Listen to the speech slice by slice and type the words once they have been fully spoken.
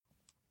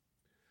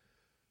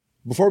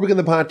Before we begin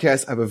the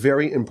podcast, I have a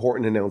very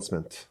important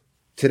announcement.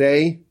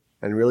 Today,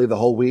 and really the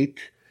whole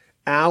week,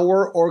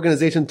 our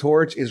organization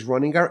Torch is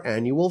running our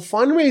annual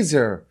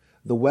fundraiser.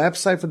 The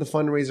website for the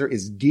fundraiser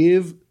is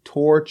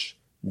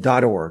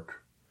givetorch.org.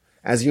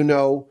 As you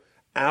know,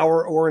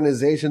 our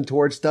organization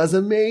Torch does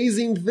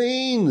amazing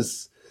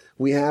things.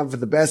 We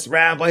have the best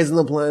rabbis on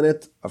the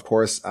planet. Of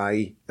course,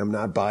 I am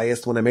not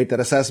biased when I make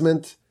that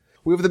assessment.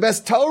 We have the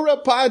best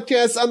Torah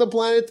podcasts on the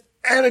planet.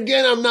 And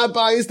again, I'm not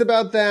biased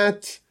about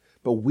that.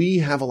 But we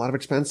have a lot of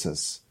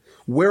expenses.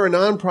 We're a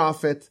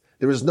nonprofit.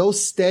 There is no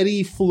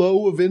steady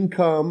flow of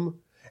income.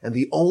 And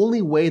the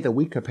only way that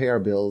we could pay our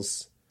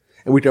bills,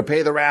 and we could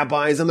pay the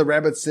rabbis and the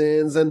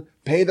rebbitzins and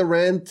pay the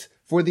rent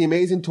for the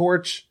amazing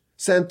Torch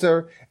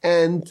Center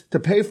and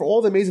to pay for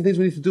all the amazing things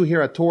we need to do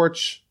here at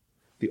Torch,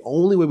 the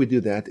only way we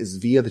do that is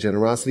via the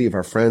generosity of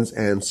our friends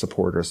and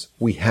supporters.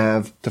 We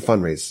have to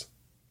fundraise.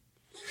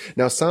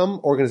 Now, some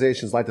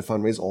organizations like to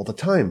fundraise all the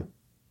time.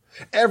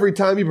 Every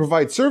time you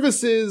provide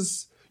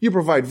services, you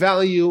provide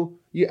value,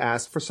 you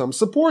ask for some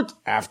support.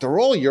 After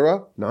all, you're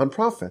a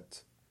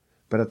nonprofit.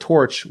 But at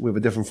Torch, we have a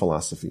different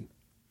philosophy.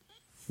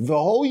 The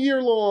whole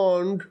year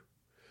long,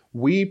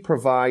 we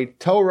provide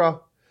Torah,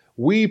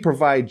 we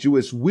provide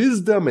Jewish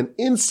wisdom and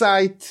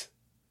insight,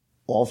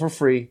 all for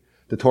free.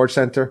 The Torch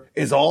Center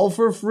is all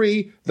for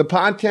free. The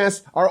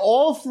podcasts are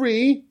all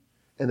free.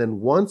 And then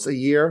once a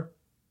year,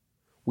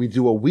 we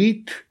do a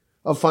week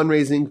of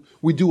fundraising.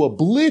 We do a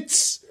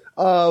blitz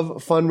of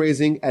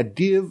fundraising at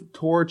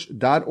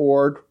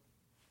givetorch.org.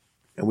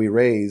 And we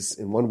raise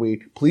in 1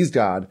 week, please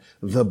God,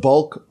 the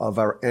bulk of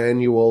our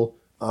annual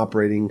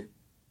operating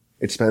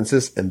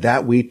expenses. And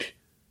that week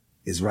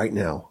is right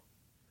now.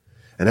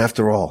 And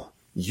after all,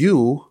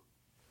 you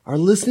are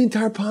listening to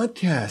our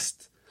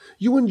podcast.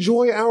 You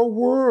enjoy our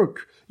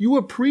work. You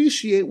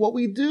appreciate what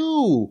we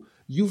do.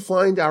 You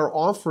find our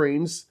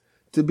offerings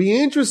to be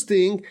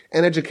interesting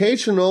and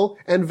educational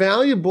and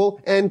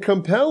valuable and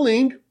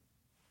compelling.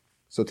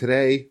 So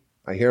today,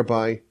 I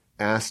hereby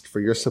ask for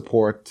your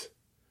support.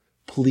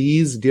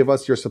 Please give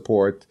us your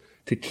support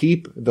to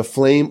keep the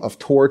flame of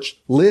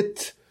Torch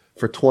lit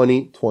for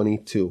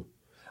 2022.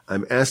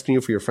 I'm asking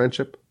you for your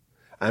friendship.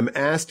 I'm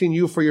asking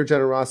you for your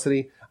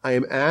generosity. I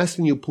am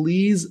asking you,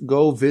 please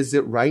go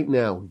visit right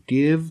now,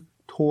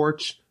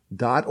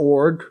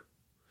 givetorch.org.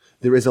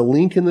 There is a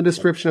link in the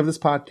description of this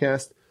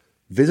podcast.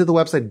 Visit the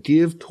website,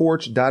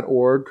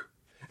 givetorch.org,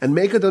 and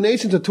make a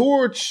donation to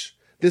Torch.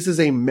 This is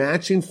a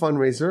matching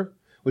fundraiser,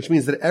 which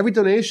means that every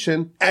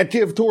donation at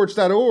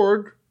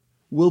givetorch.org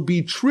will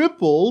be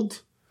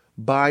tripled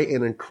by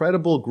an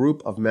incredible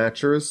group of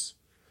matchers.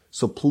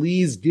 So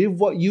please give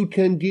what you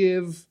can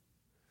give.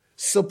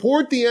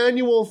 Support the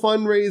annual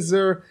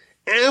fundraiser.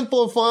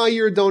 Amplify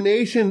your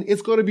donation.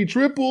 It's going to be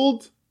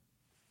tripled.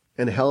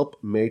 And help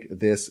make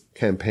this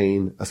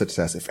campaign a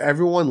success. If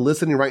everyone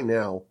listening right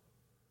now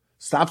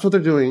stops what they're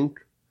doing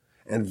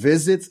and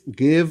visits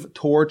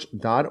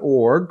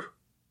givetorch.org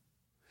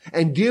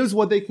and gives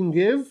what they can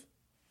give,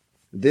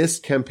 this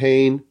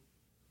campaign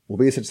will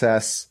be a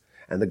success,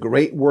 and the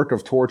great work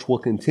of Torch will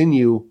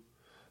continue.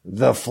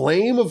 The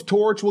flame of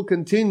Torch will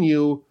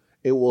continue.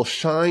 It will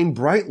shine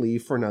brightly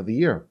for another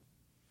year.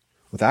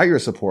 Without your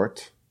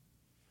support,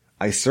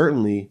 I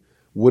certainly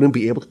wouldn't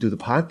be able to do the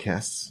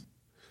podcasts.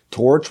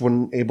 Torch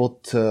wouldn't able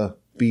to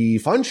be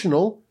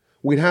functional.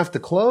 We'd have to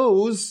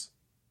close.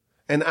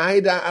 And I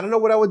don't know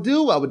what I would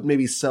do. I would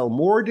maybe sell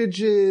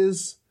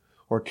mortgages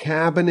or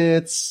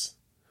cabinets,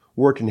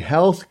 work in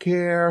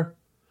healthcare,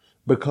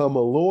 become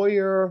a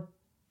lawyer.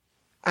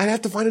 I'd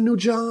have to find a new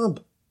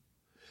job.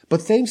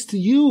 But thanks to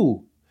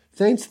you,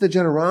 thanks to the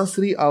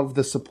generosity of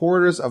the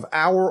supporters of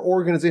our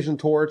organization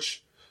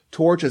Torch,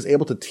 Torch is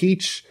able to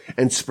teach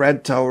and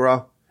spread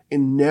Torah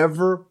in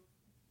never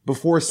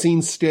before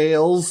seen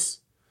scales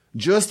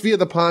just via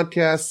the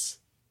podcasts.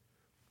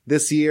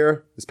 This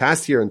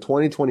past year in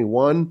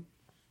 2021,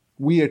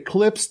 we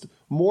eclipsed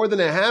more than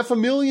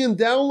 500,000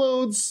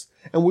 downloads,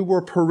 and we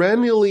were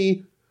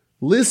perennially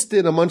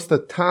listed amongst the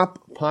top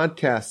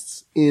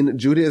podcasts in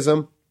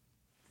Judaism.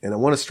 And I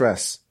want to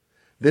stress,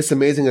 this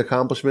amazing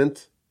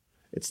accomplishment,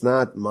 it's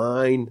not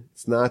mine,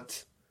 it's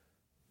not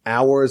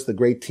ours, the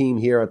great team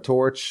here at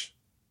Torch.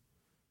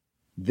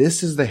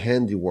 This is the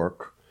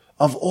handiwork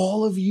of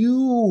all of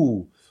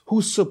you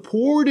who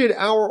supported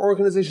our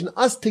organization.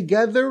 Us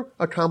together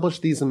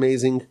accomplished these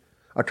amazing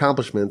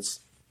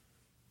accomplishments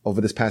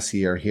over this past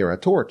year here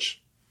at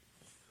Torch.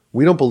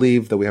 We don't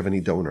believe that we have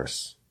any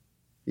donors.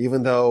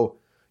 Even though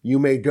you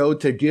may go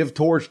to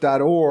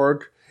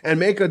givetorch.org and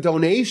make a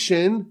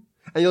donation,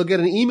 and you'll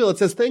get an email that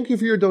says, thank you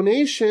for your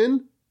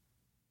donation.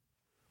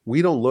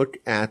 We don't look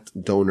at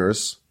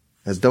donors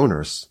as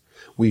donors.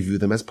 We view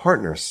them as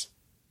partners.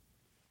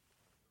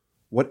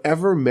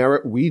 Whatever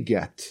merit we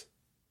get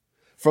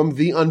from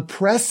the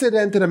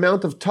unprecedented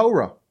amount of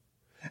Torah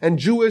and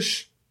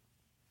Jewish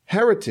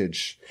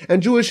heritage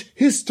and Jewish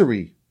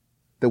history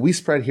that we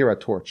spread here at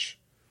Torch,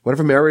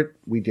 whatever merit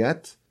we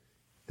get,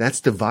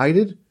 that's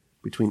divided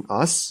between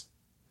us,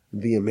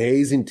 the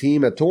amazing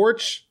team at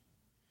Torch,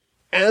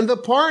 and the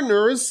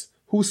partners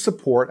who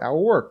support our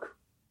work.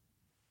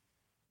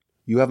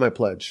 You have my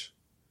pledge.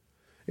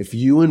 If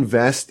you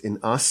invest in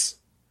us,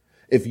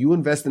 if you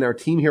invest in our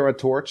team here at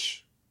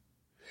Torch,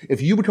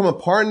 if you become a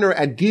partner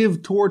at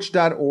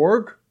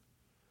givetorch.org,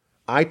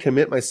 I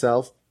commit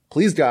myself,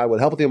 please God, with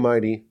the help of the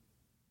Almighty,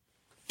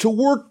 to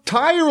work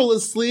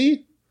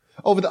tirelessly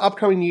over the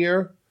upcoming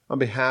year on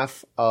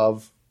behalf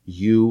of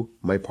you,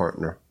 my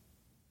partner.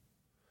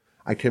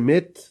 I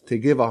commit to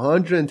give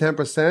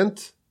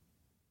 110%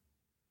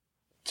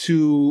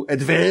 to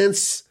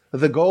advance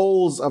the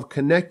goals of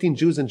connecting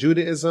Jews and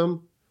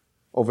Judaism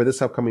over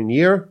this upcoming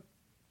year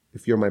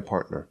if you're my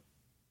partner.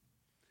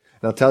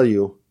 And I'll tell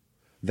you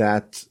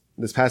that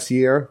this past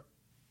year,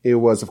 it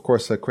was, of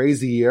course, a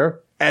crazy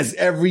year, as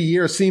every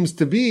year seems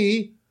to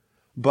be,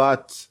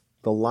 but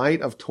the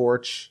light of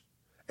Torch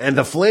and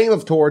the flame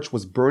of Torch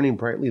was burning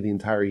brightly the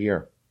entire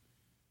year.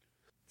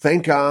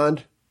 Thank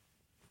God,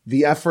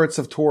 the efforts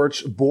of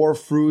Torch bore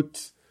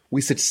fruit.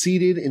 We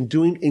succeeded in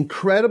doing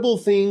incredible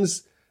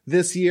things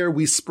this year.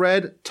 We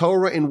spread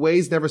Torah in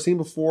ways never seen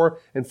before.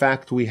 In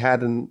fact, we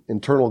had an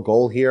internal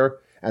goal here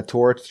at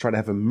Torch to try to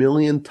have 1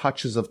 million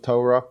touches of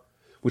Torah,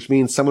 which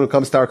means someone who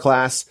comes to our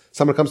class,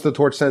 someone who comes to the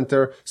Torch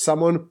Center,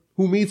 someone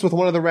who meets with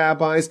one of the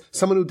rabbis,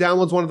 someone who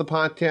downloads one of the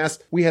podcasts.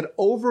 We had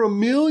over 1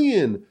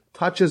 million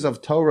touches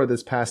of Torah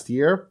this past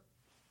year.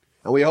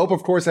 And we hope,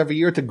 of course, every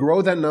year to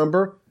grow that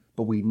number,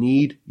 but we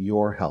need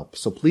your help.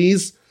 So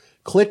please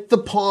click the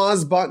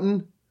pause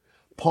button,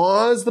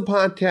 pause the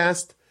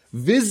podcast,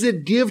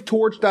 visit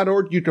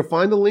givetorch.org. You can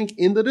find the link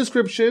in the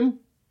description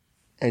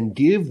and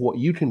give what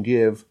you can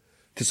give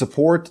to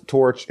support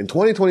Torch in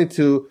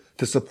 2022,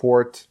 to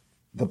support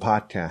the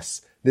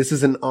podcast. This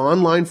is an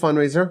online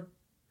fundraiser.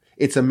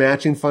 It's a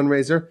matching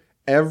fundraiser.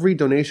 Every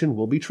donation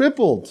will be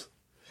tripled.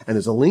 And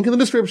there's a link in the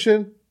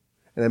description.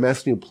 And I'm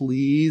asking you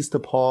please to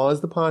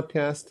pause the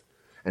podcast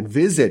and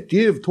visit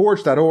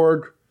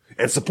givetorch.org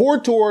and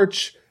support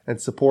Torch and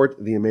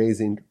support the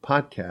amazing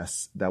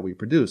podcasts that we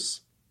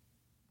produce.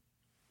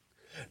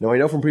 Now, I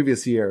know from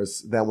previous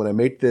years that when I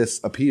make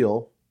this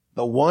appeal,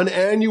 the one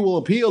annual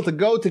appeal to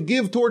go to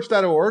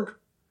givetorch.org,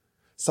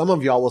 some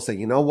of y'all will say,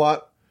 you know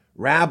what,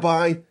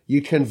 Rabbi,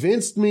 you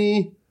convinced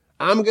me.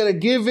 I'm going to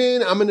give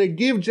in. I'm going to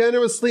give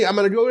generously. I'm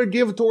going to go to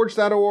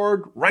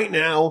givetorch.org right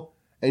now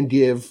and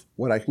give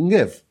what I can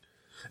give.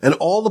 And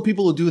all the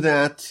people who do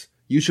that,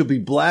 you should be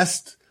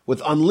blessed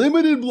with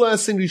unlimited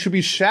blessing. You should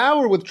be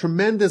showered with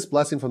tremendous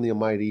blessing from the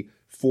Almighty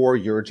for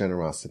your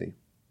generosity.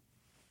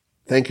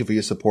 Thank you for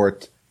your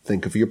support.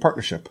 Thank you for your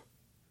partnership.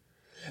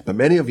 But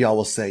many of y'all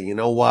will say, you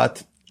know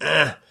what?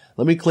 Let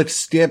me click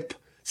skip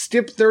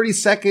 30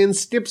 seconds,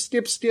 skip.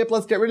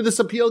 Let's get rid of this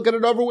appeal, get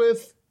it over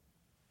with.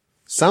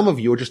 Some of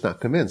you are just not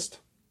convinced.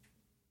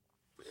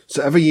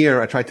 So every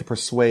year I try to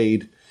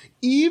persuade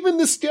even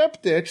the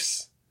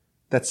skeptics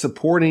that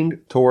supporting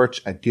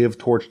Torch at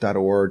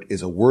givetorch.org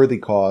is a worthy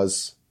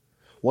cause,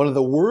 one of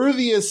the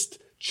worthiest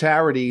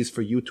charities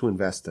for you to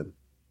invest in.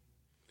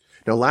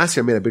 Now, last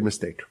year I made a big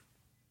mistake.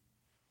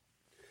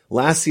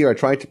 Last year I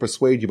tried to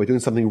persuade you by doing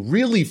something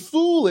really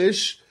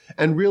foolish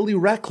and really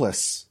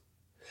reckless.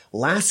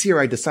 Last year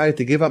I decided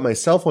to give up my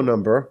cell phone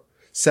number,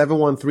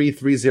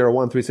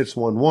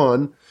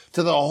 713-301-3611,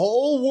 to the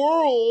whole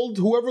world.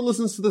 Whoever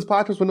listens to this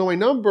podcast will know my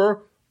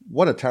number.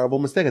 What a terrible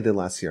mistake I did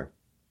last year.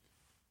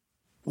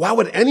 Why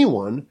would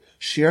anyone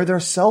share their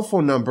cell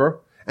phone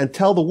number and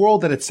tell the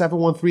world that it's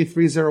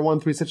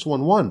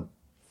 713-301-3611?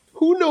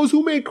 Who knows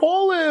who may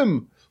call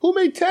him? Who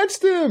may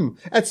text him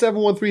at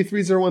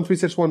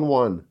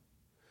 713-301-3611?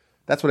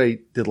 That's what I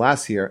did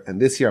last year,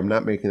 and this year I'm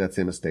not making that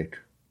same mistake.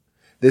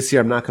 This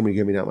year I'm not going to be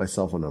giving out my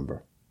cell phone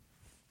number.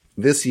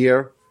 This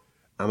year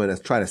I'm going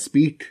to try to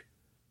speak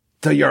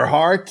to your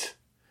heart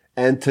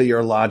and to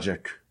your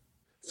logic.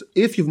 So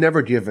if you've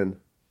never given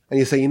and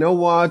you say, you know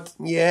what?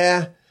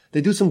 Yeah, they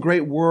do some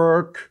great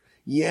work.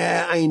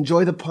 Yeah, I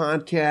enjoy the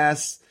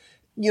podcast.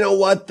 You know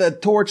what? The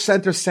Torch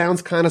Center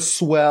sounds kind of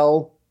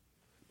swell,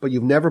 but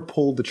you've never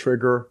pulled the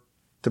trigger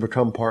to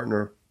become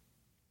partner.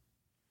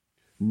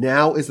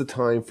 Now is the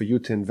time for you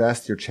to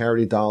invest your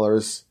charity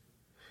dollars,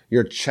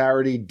 your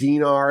charity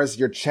dinars,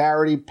 your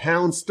charity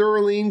pound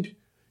sterling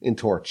in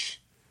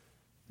Torch.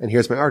 And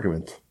here's my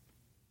argument.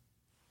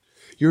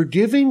 You're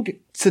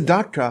giving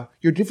tzedakah,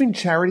 you're giving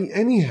charity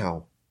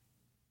anyhow.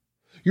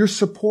 You're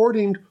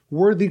supporting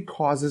worthy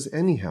causes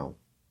anyhow.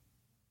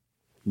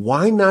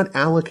 Why not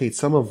allocate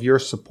some of your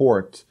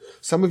support,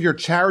 some of your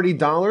charity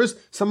dollars,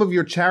 some of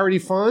your charity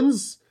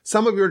funds,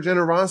 some of your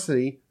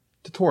generosity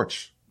to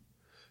Torch,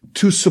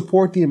 to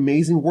support the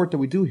amazing work that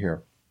we do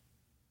here?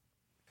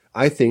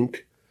 I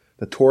think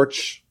the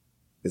Torch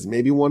is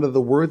maybe one of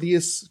the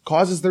worthiest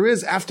causes there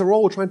is. After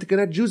all, we're trying to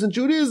connect Jews and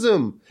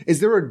Judaism.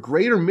 Is there a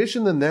greater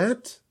mission than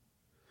that?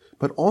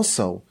 But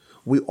also,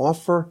 we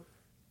offer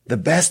the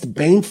best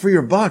bang for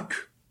your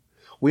buck.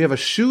 We have a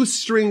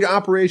shoestring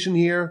operation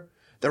here.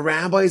 The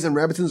rabbis and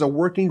rabbitans are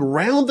working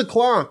round the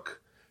clock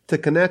to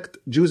connect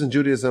Jews and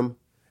Judaism.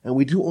 And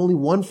we do only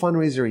one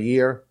fundraiser a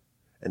year.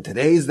 And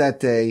today's that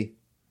day.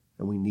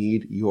 And we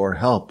need your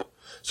help.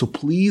 So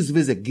please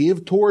visit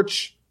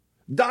givetorch.org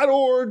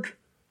torch.org.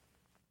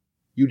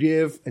 You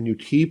give and you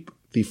keep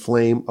the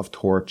flame of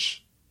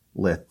Torch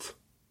lit.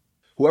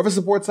 Whoever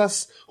supports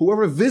us,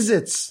 whoever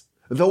visits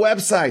the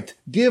website,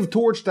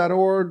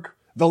 givetorch.org,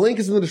 the link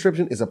is in the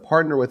description, is a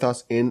partner with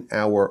us in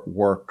our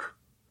work.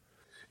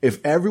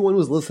 If everyone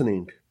who's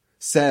listening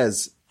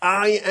says,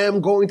 I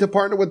am going to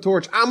partner with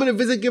Torch, I'm going to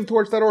visit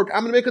givetorch.org,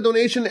 I'm going to make a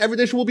donation, every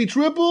donation will be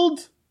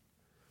tripled,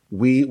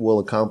 we will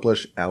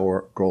accomplish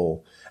our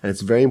goal. And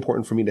it's very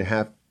important for me to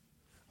have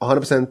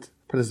 100%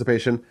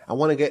 participation. I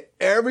want to get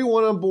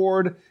everyone on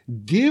board.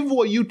 Give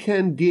what you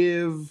can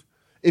give.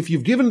 If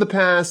you've given in the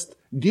past,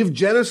 give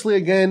generously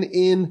again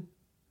in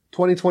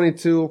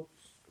 2022.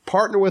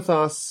 Partner with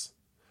us.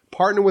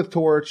 Partner with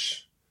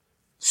Torch.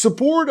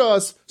 Support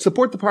us.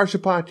 Support the Parsha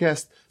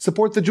Podcast.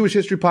 Support the Jewish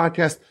History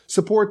Podcast.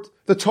 Support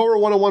the Torah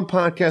 101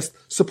 Podcast.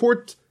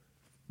 Support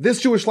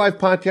this Jewish Life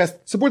Podcast.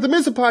 Support the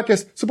Mitzvah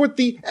Podcast. Support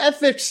the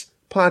Ethics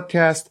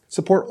Podcast.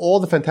 Support all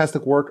the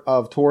fantastic work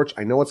of Torch.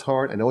 I know it's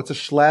hard. I know it's a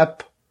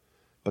schlep.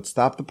 But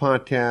stop the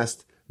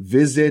podcast.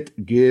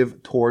 Visit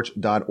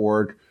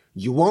givetorch.org.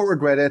 You won't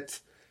regret it.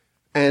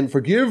 And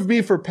forgive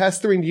me for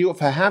pestering you.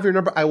 If I have your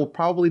number, I will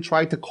probably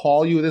try to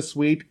call you this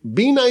week.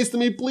 Be nice to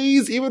me,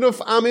 please. Even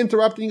if I'm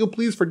interrupting you,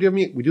 please forgive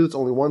me. We do this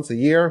only once a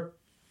year.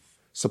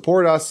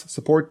 Support us.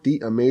 Support the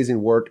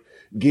amazing work.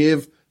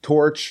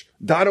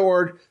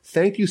 Givetorch.org.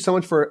 Thank you so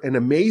much for an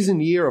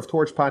amazing year of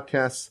Torch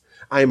podcasts.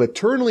 I am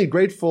eternally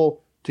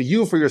grateful to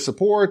you for your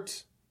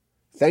support.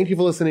 Thank you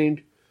for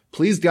listening.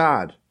 Please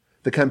God,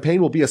 the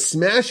campaign will be a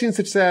smashing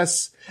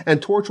success,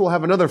 and Torch will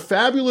have another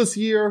fabulous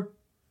year,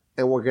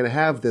 and we're going to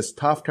have this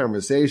tough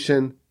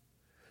conversation,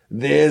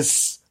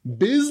 this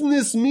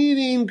business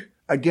meeting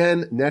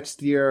again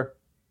next year.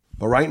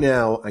 But right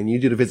now, I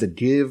need you to visit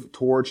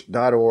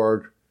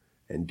givetorch.org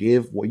and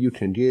give what you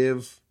can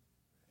give.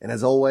 And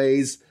as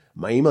always,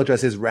 my email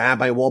address is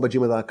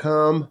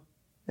rabbiwolbe@gmail.com.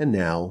 And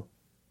now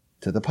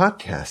to the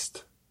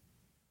podcast.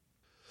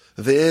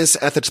 This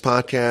Ethics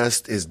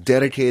Podcast is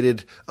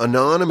dedicated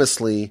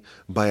anonymously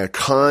by a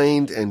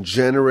kind and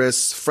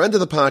generous friend of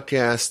the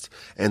podcast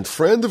and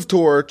friend of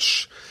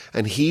Torch,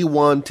 and he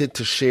wanted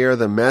to share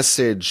the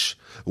message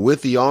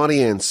with the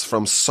audience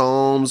from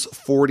Psalms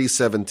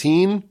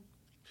 40:17.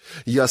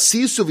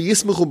 Yasisu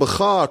v'yismechu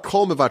b'cha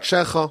kol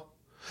mevatshecha.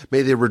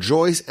 May they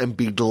rejoice and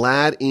be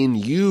glad in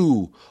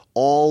you,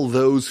 all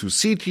those who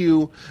seek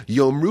you.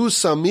 Yomru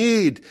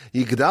samid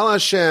yigdal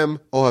Hashem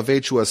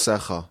ohavechu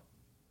asecha.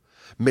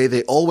 May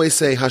they always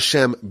say,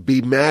 Hashem,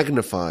 be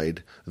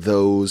magnified,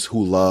 those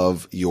who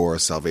love your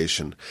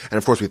salvation. And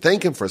of course, we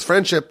thank him for his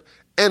friendship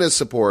and his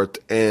support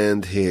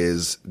and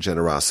his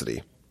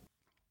generosity.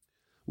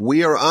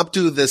 We are up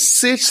to the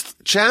 6th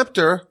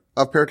chapter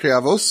of Pirkei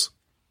Avos.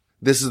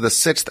 This is the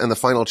 6th and the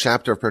final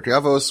chapter of Pirkei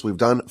Avos. We've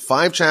done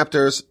 5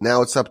 chapters.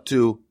 Now it's up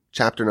to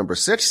chapter number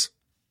 6.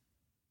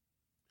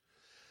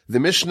 The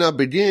Mishnah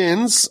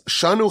begins,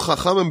 Shanu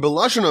Chachamim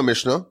B'lashon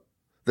Mishnah.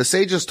 The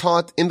sages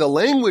taught in the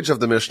language of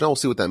the Mishnah. We'll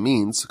see what that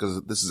means,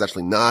 because this is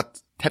actually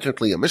not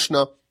technically a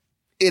Mishnah.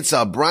 It's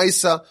a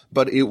Brisa,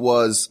 but it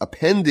was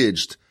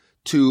appendaged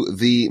to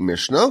the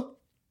Mishnah.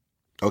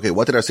 Okay,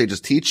 what did our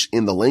sages teach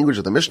in the language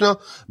of the Mishnah?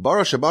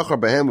 Bara shebachar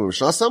behem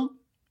u'mishnasam.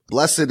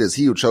 Blessed is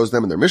he who chose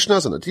them in their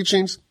Mishnahs and their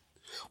teachings.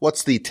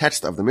 What's the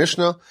text of the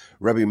Mishnah?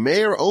 Rabbi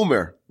Meir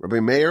Omer.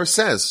 Rabbi Meir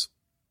says.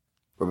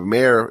 Rabbi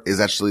Meir is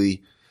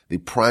actually the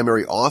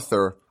primary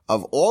author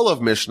of all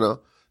of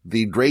Mishnah.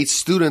 The great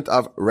student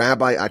of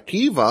Rabbi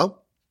Akiva,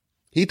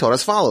 he taught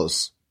as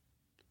follows.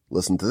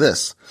 Listen to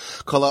this.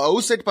 Kol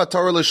ha'osek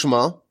b'Torah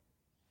lishma,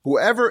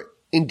 whoever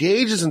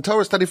engages in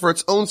Torah study for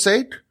its own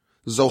sake,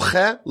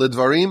 zocheh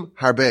ledvarim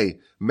harbe,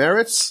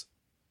 merits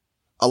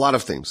a lot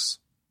of things.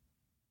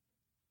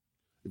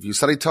 If you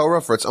study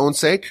Torah for its own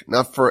sake,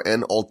 not for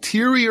an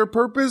ulterior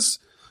purpose,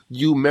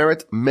 you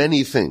merit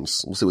many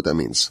things. We'll see what that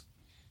means.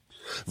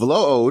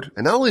 V'lo od,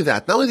 and not only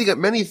that, not only do you get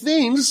many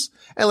things,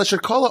 but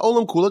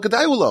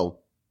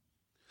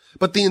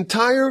the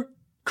entire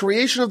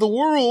creation of the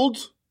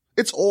world,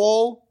 it's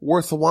all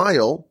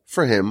worthwhile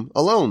for him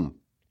alone.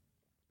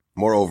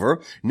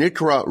 Moreover,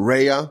 Nikra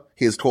Reya,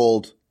 he is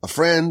called a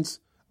friend,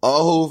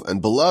 Ohov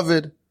and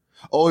beloved.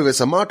 Ohev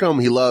es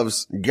hamakom, he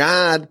loves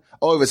God.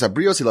 Ohev es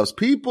habrios, he loves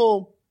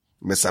people.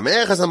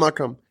 Mesameach es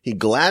hamakom, he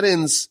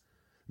gladdens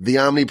the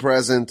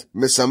omnipresent.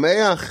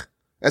 Mesameach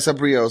es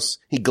habrios,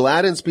 he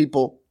gladdens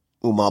people.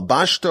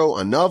 Umalbashto,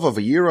 anav of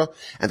v'yira,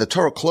 and the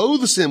Torah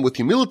clothes him with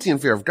humility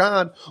and fear of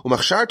God.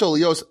 Umachsharto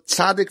lios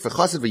tzadik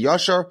v'chassid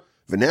v'yashar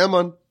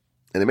v'ne'eman,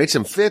 and it makes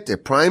him fit,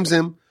 it primes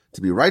him to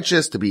be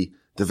righteous, to be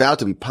devout,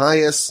 to be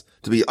pious,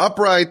 to be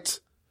upright,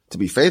 to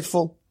be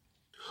faithful.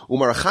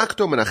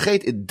 Umarachakto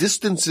menachet, it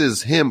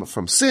distances him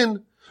from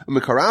sin.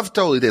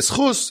 Umikaravto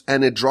lideschus,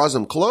 and it draws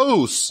him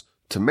close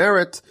to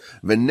merit.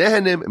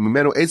 V'nehenim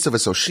mimenu etzav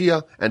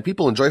v'soshia, and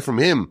people enjoy from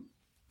him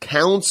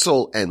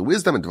counsel and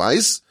wisdom,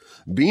 advice.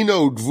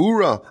 Bino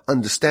Dvura,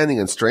 understanding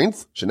and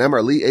strength.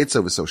 Shenemar li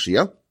etzav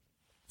v'soshia.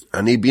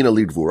 Ani bina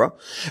li Dvura.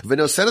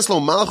 V'nosedes lo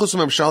malchus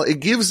u'memshal, it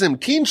gives him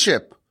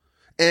kingship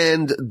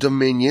and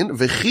dominion,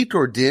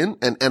 v'chitor din,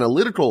 and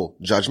analytical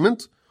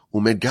judgment,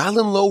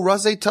 umegalim lo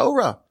razei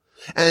Torah.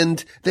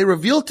 And they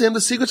revealed to him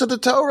the secrets of the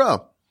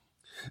Torah.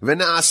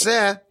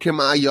 V'naaseh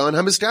k'ma'ayon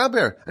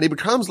hamiskaber. And he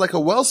becomes like a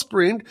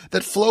wellspring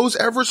that flows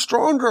ever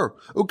stronger.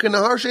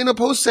 U'kenahar she'eino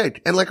posek.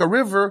 And like a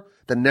river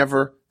that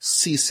never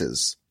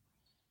ceases.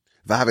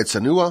 V'havet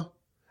tzanua.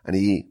 And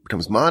he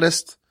becomes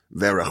modest.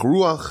 V'erech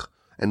ruach.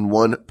 And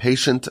one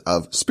patient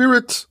of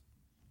spirit.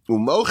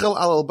 U'mochel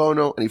al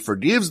albono. And he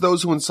forgives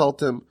those who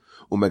insult him.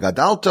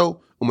 U'megadalto.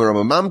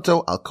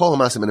 U'meramamamto. Al kol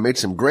hamasim. And it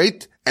makes him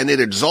great. And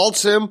it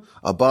exalts him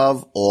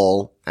above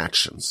all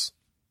actions.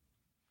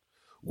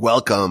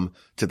 Welcome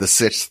to the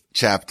 6th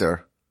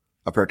chapter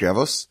of Pirkei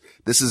Avos.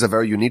 This is a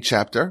very unique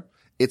chapter.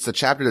 It's a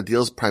chapter that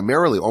deals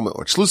primarily,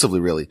 or exclusively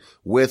really,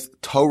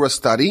 with Torah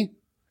study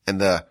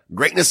and the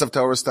greatness of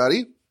Torah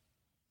study.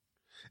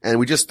 And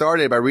we just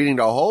started by reading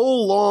the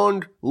whole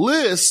long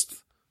list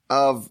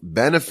of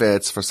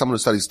benefits for someone who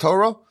studies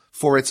Torah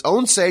for its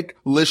own sake,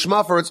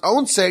 lishma, for its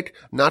own sake,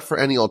 not for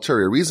any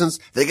ulterior reasons.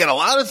 They get a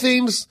lot of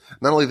things.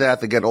 Not only that,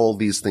 they get all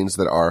these things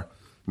that are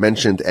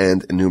mentioned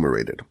and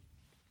enumerated.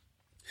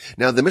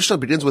 Now, the Mishnah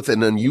begins with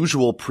an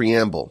unusual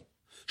preamble.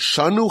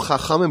 Shanu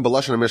chachamim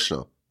b'lashon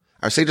Mishnah.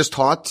 Our sages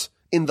taught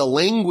in the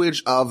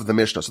language of the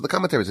Mishnah. So the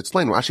commentaries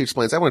explain, Rashi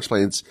explains, everyone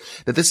explains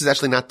that this is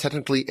actually not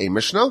technically a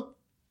Mishnah.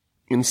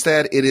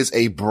 Instead, it is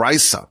a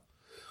brisa.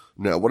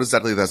 Now, what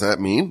exactly does that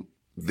mean?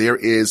 There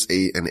is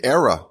an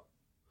era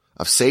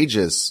of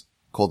sages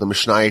called the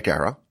Mishnaic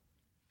era.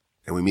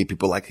 And we meet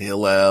people like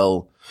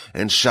Hillel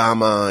and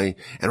Shammai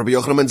and Rabbi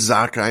Yochanan and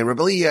Zakkai and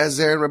Rabbi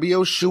Eliezer and Rabbi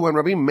Yoshua and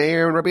Rabbi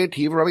Meir and Rabbi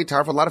Akiva, Rabbi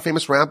Tarfon, a lot of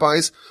famous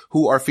rabbis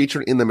who are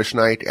featured in the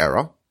Mishnaic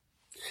era.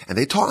 And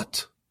they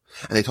taught.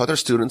 And they taught their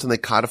students and they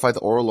codified the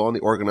oral law and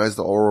they organized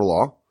the oral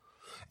law.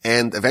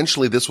 And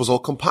eventually this was all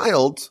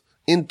compiled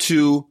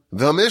into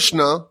the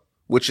Mishnah,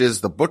 which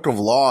is the book of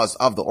laws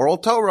of the oral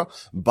Torah,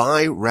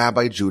 by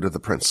Rabbi Judah the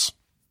Prince.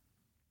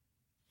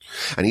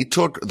 And he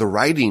took the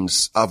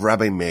writings of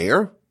Rabbi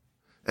Meir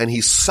and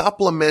he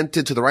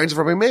supplemented to the writings of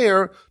Rabbi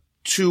Meir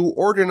to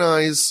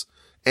organize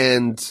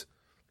and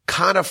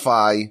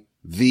codify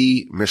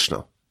the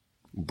Mishnah.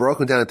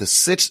 Broken down into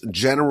 6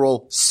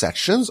 general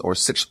sections or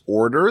 6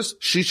 orders.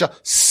 Shisha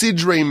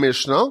Sidrei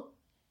Mishnah.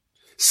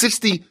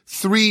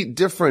 63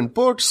 different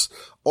books,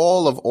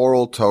 all of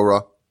oral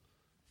Torah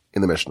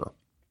in the Mishnah.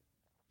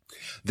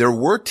 There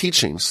were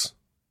teachings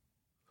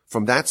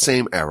from that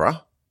same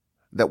era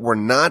that were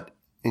not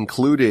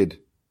included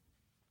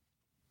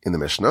in the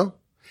Mishnah.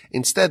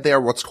 Instead, they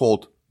are what's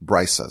called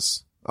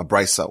brisas, a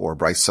brisa or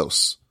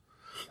brisos.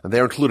 And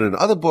they're included in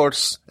other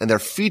books, and they're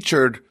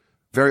featured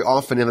very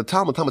often in the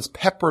Talmud. Talmud's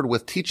peppered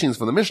with teachings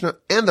from the Mishnah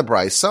and the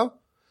brisa.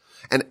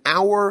 And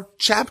our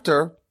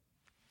chapter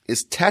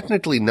is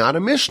technically not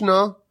a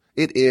Mishnah,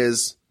 it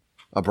is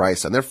a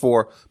brisa. And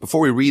therefore,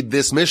 before we read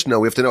this Mishnah,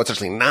 we have to know it's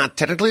actually not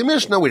technically a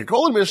Mishnah. We could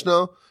call it a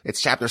Mishnah. It's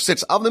chapter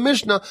 6 of the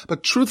Mishnah,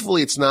 but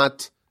truthfully, it's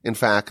not, in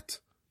fact,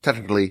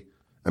 technically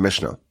a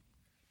Mishnah.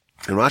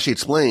 And Rashi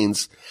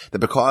explains that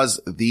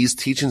because these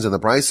teachings in the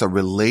brisa are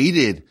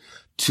related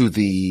to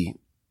the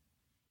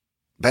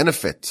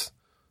benefit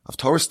of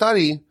Torah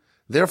study,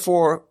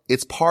 therefore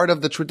it's part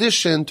of the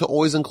tradition to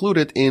always include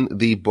it in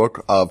the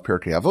book of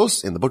Pirkei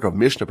Avos, in the book of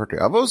Mishnah Pirkei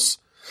Avos.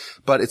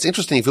 But it's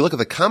interesting, if you look at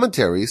the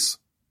commentaries,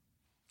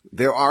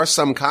 there are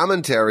some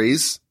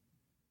commentaries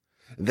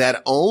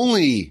that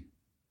only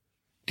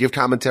give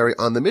commentary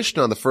on the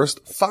Mishnah on the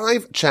first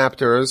 5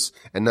 chapters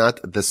and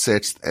not the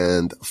 6th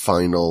and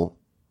final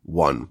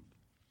one.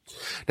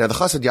 Now, the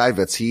Chassid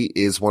Yavitz, he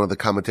is one of the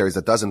commentaries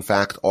that does in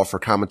fact offer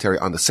commentary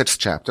on the 6th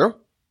chapter.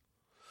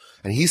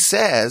 And he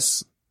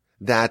says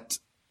that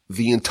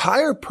the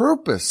entire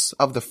purpose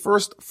of the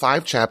first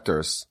 5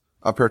 chapters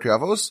of Pirkei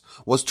Avos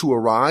was to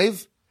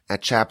arrive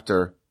at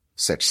chapter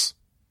 6.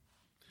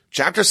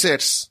 Chapter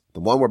 6, the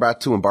one we're about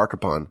to embark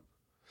upon,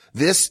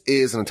 this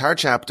is an entire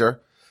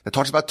chapter that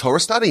talks about Torah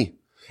study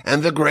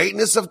and the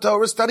greatness of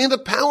Torah study and the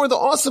power, the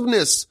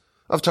awesomeness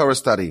of Torah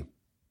study.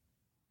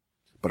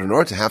 But in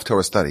order to have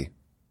Torah study,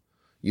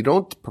 you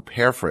don't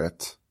prepare for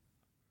it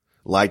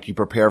like you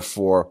prepare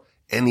for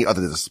any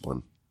other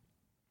discipline.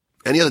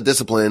 Any other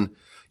discipline,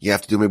 you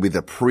have to do maybe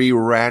the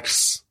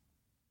prereqs.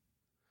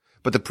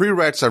 But the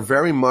prereqs are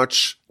very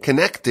much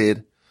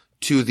connected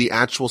to the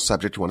actual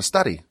subject you want to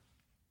study.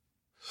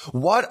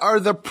 What are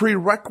the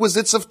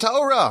prerequisites of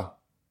Torah?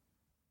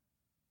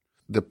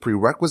 The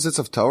prerequisites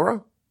of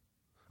Torah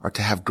are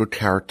to have good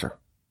character,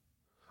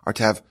 are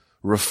to have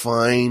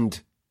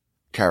refined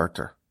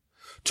character,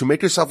 to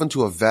make yourself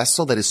into a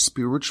vessel that is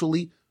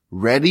spiritually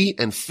ready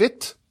and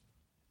fit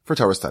for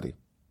Torah study.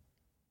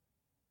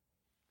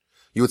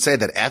 You would say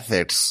that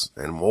ethics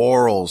and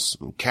morals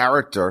and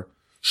character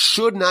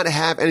should not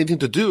have anything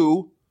to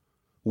do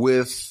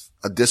with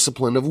a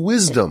discipline of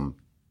wisdom.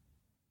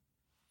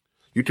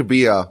 You could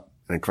be an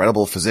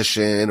incredible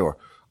physician or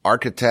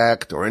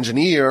architect or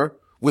engineer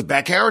with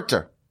bad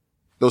character.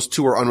 Those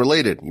two are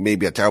unrelated. You may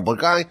be a terrible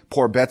guy,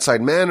 poor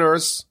bedside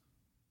manners,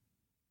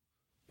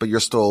 but you're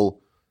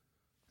still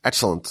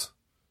excellent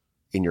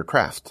in your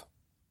craft.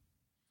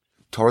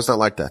 Torah is not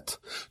like that.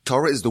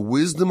 Torah is the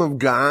wisdom of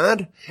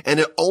God, and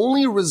it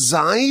only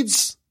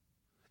resides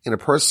in a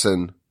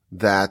person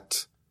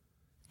that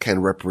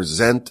can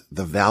represent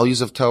the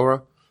values of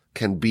Torah,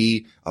 can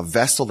be a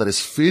vessel that is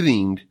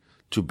fitting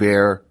to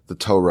bear the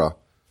Torah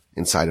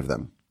inside of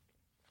them.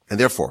 And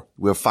therefore,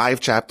 we have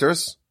 5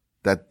 chapters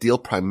that deal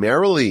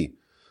primarily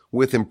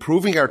with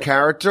improving our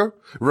character,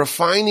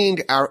 refining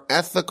our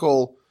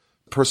ethical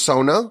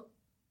persona.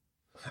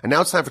 And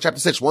now it's time for chapter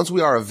 6. Once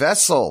we are a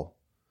vessel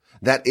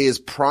that is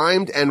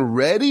primed and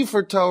ready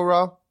for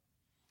Torah,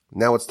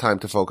 now it's time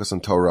to focus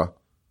on Torah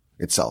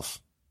itself.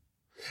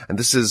 And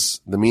this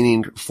is the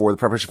meaning for the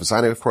preparation for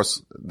Sinai. Of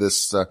course,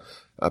 this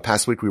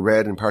past week we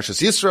read in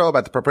Parshas Yisro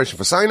about the preparation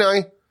for Sinai.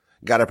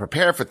 You got to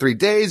prepare for 3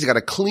 days. You got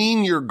to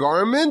clean your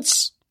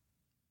garments.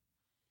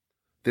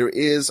 There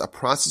is a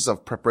process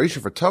of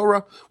preparation for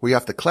Torah where you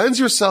have to cleanse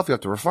yourself, you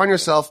have to refine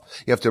yourself,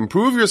 you have to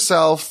improve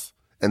yourself,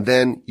 and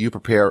then you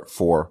prepare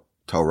for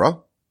Torah.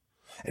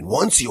 And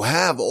once you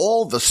have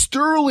all the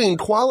sterling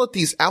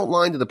qualities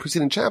outlined in the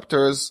preceding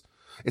chapters,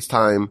 it's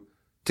time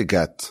to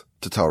get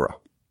to Torah.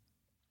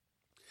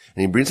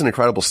 And he brings an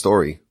incredible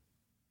story.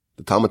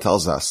 The Talmud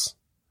tells us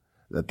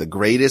that the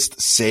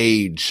greatest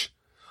sage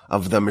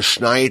of the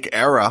Mishnaic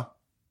era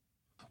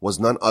was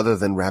none other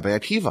than Rabbi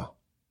Akiva.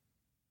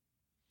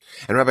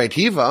 And Rabbi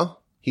Akiva,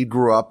 he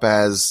grew up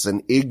as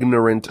an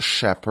ignorant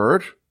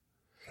shepherd.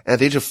 And at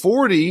the age of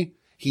 40,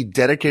 he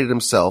dedicated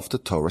himself to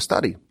Torah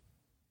study.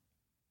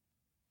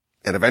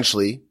 And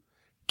eventually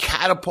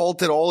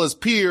catapulted all his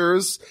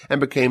peers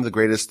and became the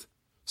greatest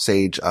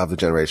sage of the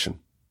generation.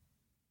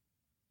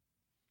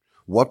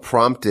 What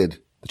prompted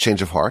the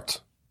change of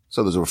heart?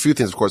 So there's a few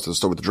things, of course, the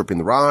story with the dripping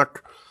the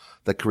rock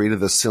that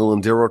created the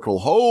cylindrical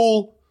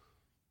hole.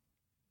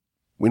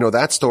 We know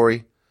that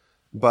story.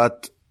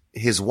 But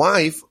his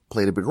wife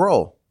played a big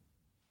role.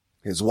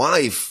 His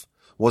wife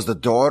was the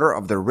daughter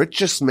of the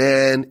richest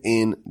man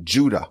in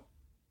Judah.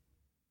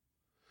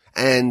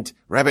 And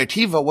Rabbi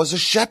Akiva was a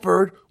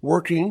shepherd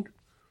working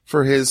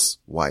for his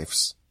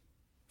wife's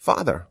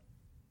father.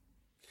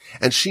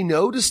 And she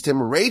noticed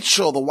him,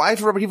 Rachel, the wife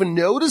of Rabbi Akiva,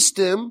 noticed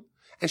him,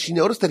 and she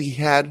noticed that he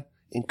had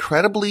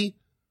incredibly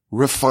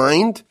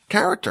refined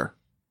character.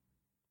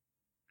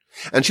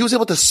 And she was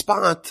able to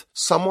spot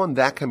someone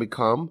that can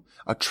become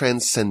a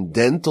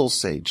transcendental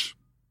sage.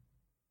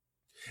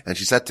 And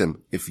she said to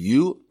him, if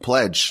you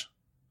pledge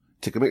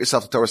to commit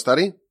yourself to Torah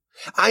study,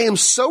 I am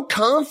so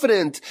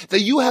confident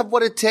that you have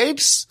what it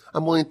takes.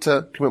 I'm willing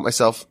to commit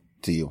myself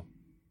to you.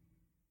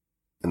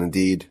 And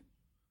indeed,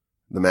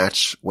 the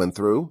match went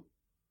through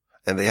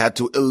and they had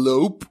to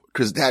elope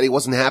because Daddy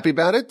wasn't happy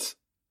about it.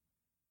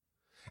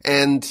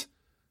 And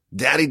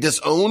Daddy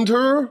disowned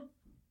her.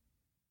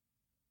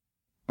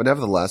 But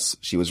nevertheless,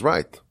 she was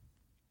right.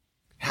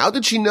 How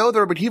did she know that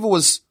Rabbi Akiva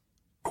was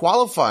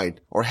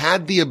qualified or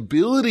had the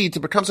ability to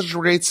become such a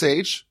great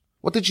sage?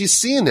 What did she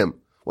see in him?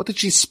 What did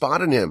she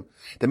spot in him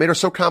that made her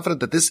so confident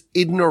that this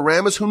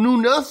ignoramus who knew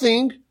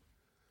nothing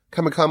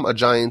can become a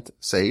giant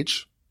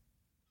sage?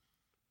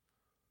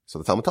 So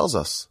the Talmud tells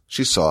us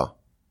she saw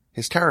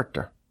his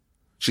character.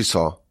 She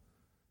saw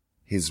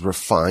his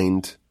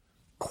refined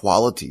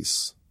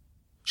qualities.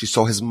 She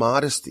saw his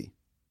modesty.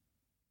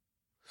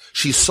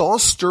 She saw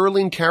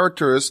sterling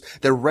characters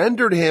that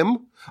rendered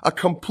him a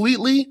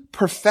completely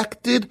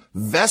perfected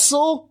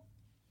vessel.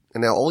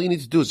 And now all you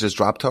need to do is just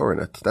drop Torah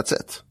in it. That's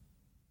it.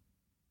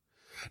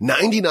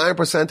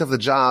 99% of the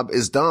job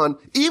is done,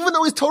 even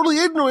though he's totally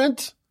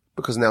ignorant,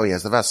 because now he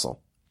has the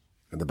vessel.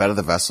 And the better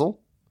the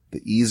vessel,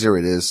 the easier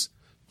it is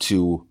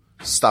to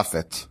stuff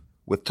it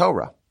with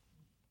Torah.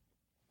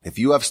 If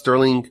you have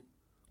sterling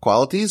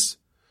qualities,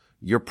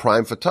 you're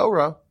primed for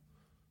Torah.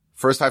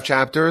 First 5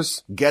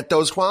 chapters, get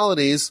those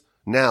qualities.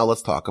 Now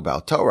let's talk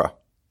about Torah.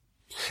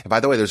 And by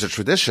the way, there's a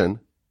tradition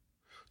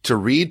to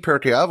read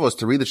Pirkei Avos,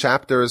 to read the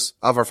chapters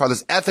of our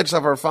fathers, ethics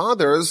of our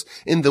fathers,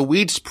 in the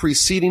weeks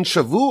preceding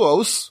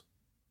Shavuos.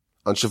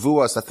 On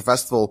Shavuos, that's the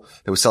festival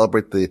that we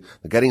celebrate the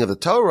getting of the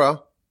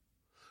Torah.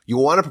 You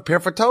want to prepare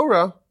for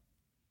Torah,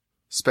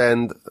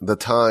 spend the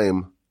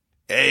time,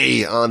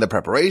 on the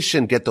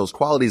preparation, get those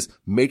qualities,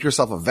 make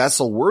yourself a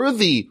vessel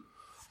worthy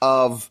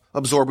of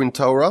absorbing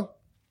Torah.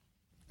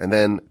 And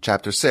then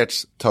chapter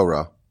 6,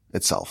 Torah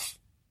itself.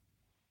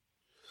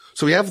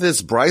 So we have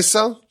this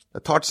brisa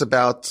that talks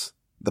about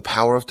the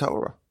power of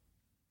Torah.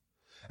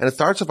 And it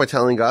starts off by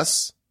telling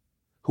us,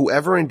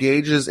 whoever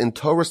engages in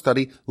Torah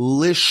study,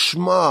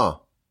 lishma,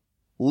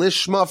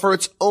 for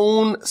its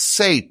own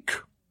sake.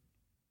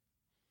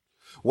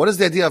 What is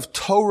the idea of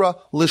Torah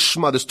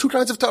lishma? There's 2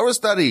 kinds of Torah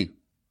study.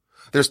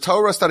 There's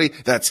Torah study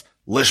that's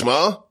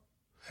lishma,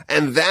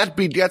 and that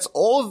begets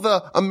all of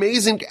the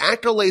amazing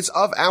accolades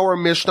of our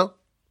Mishnah,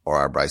 or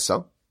our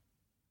brisa.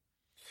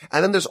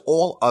 And then there's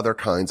all other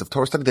kinds of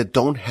Torah study that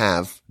don't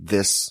have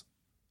this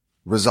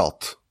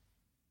result,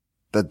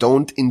 that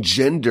don't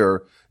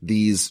engender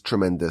these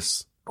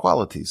tremendous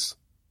qualities.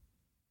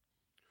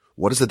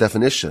 What is the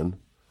definition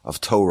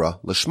of Torah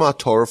lishma,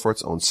 Torah for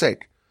its own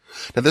sake?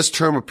 Now this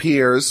term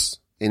appears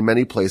in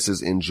many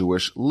places in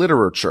Jewish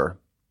literature.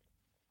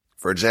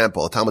 For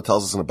example, the Talmud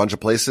tells us in a bunch of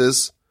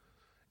places,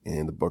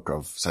 in the book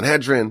of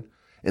Sanhedrin,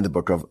 in the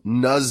book of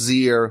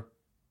Nazir,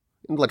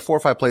 in like 4 or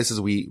 5 places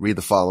we read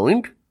the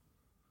following.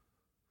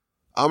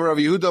 Amar Rav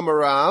Yehuda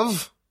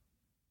Marav,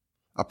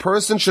 a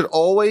person should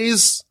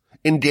always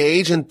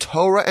engage in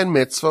Torah and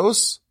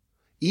mitzvos,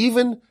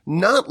 even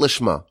not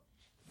lishma,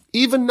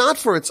 even not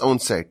for its own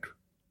sake.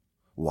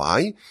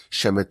 Why?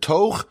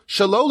 Shemetoch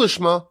shelo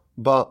lishma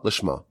ba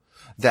lishma.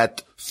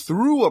 That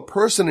through a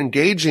person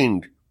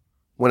engaging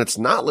when it's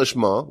not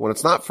lishma, when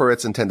it's not for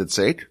its intended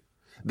sake,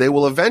 they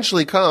will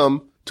eventually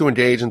come to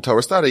engage in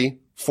Torah study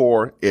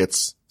for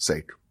its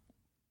sake.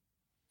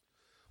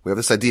 We have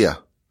this idea.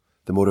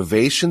 The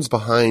motivations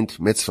behind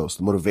mitzvos,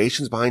 the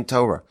motivations behind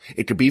Torah,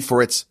 it could be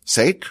for its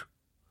sake,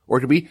 or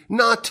it could be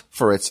not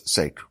for its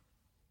sake.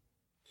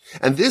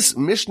 And this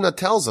Mishnah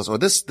tells us, or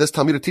this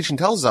Talmudic teaching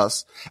tells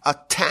us, a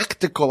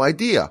tactical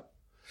idea.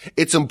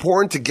 It's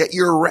important to get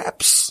your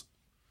reps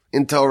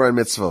in Torah and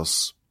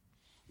mitzvos.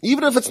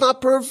 Even if it's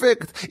not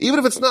perfect, even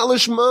if it's not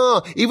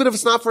lishma, even if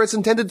it's not for its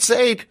intended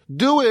sake,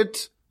 do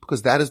it,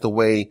 because that is the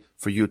way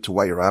for you to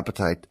whet your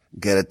appetite,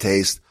 get a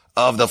taste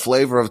of the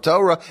flavor of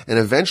Torah, and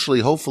eventually,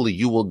 hopefully,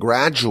 you will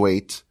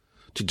graduate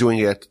to doing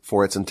it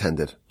for its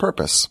intended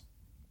purpose.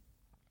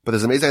 But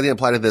there's an amazing idea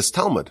applied to this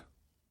Talmud.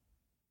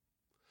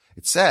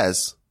 It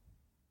says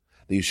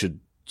that you should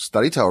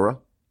study Torah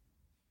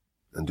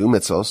and do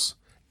mitzvos,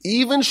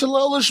 even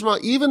shelo lishma,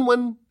 even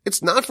when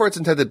it's not for its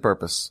intended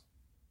purpose.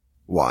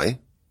 Why?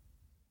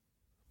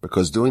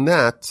 Because doing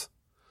that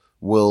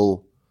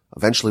will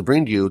eventually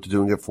bring you to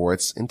doing it for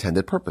its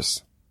intended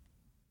purpose.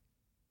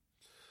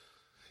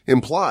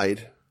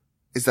 Implied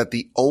is that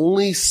the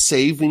only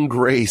saving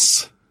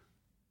grace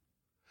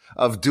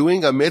of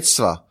doing a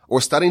mitzvah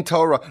or studying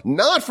Torah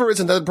not for its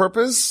intended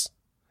purpose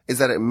is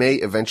that it may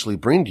eventually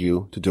bring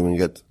you to doing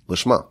it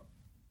lishma,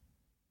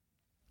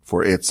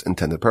 for its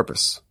intended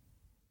purpose.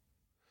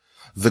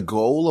 The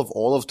goal of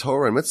all of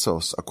Torah and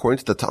mitzvos, according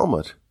to the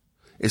Talmud,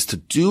 is to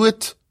do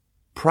it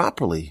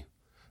properly,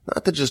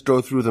 not to just go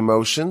through the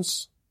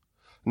motions,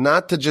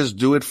 not to just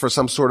do it for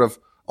some sort of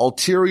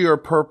ulterior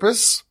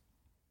purpose,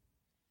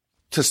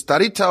 to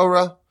study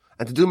Torah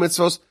and to do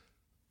mitzvos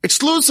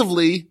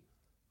exclusively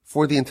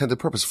for the intended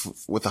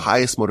purpose, with the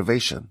highest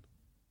motivation.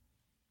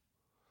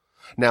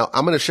 Now,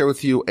 I'm going to share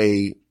with you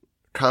a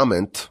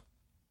comment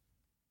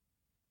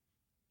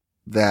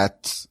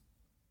that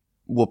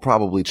will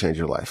probably change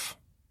your life.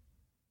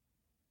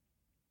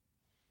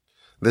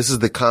 This is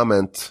the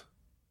comment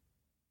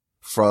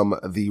from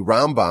the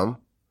Rambam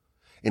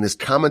in his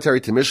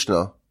commentary to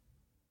Mishnah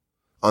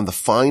on the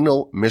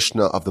final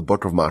Mishnah of the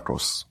book of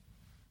Makros.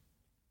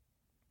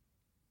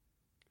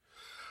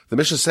 The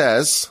Mishnah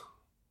says,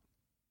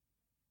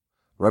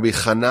 Rabbi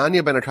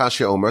Chananya ben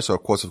Akashia Omer, so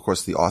it quotes, of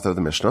course, the author of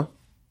the Mishnah,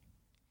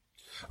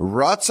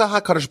 Ratza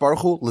HaKadosh Baruch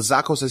Hu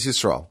l'zakos es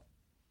Yisrael.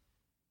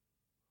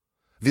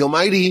 The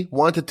Almighty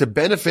wanted to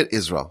benefit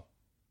Israel.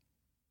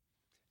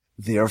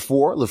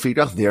 Therefore,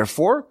 Lefidach,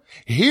 therefore,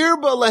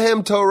 Hirba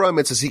Lahem Torah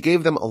mitzvahs. He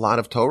gave them a lot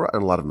of Torah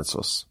and a lot of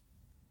mitzvahs.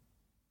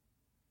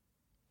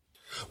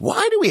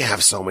 Why do we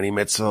have so many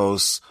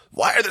mitzvahs?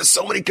 Why are there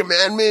so many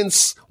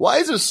commandments? Why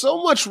is there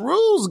so much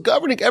rules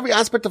governing every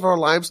aspect of our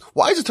lives?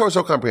 Why is the Torah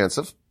so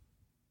comprehensive?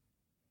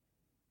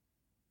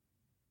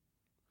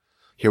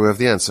 Here we have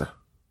the answer.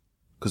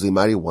 Because the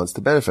Almighty wants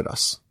to benefit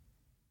us.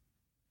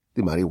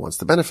 The Almighty wants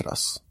to benefit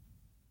us.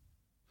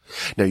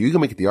 Now you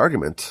can make the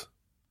argument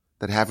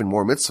that having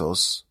more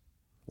mitzvos,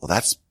 well,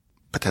 that's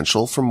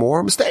potential for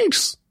more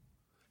mistakes.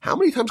 How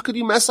many times could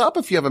you mess up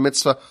if you have a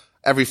mitzvah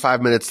every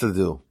 5 minutes to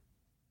do?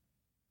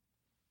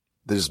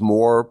 There's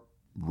more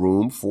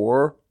room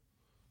for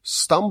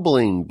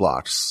stumbling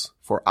blocks,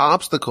 for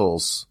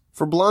obstacles,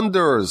 for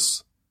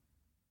blunders.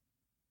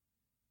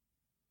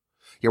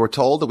 Yet we're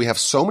told that we have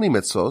so many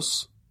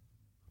mitzvos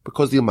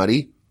because the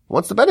Almighty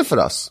wants to benefit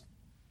us.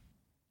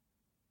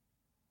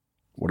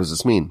 What does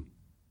this mean?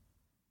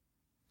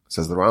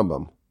 Says the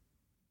Rambam.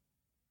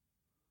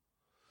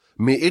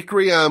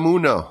 Mi'ikri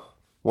Amuna,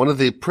 one of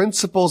the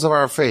principles of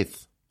our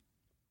faith,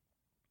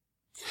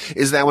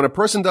 is that when a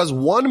person does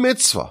one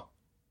mitzvah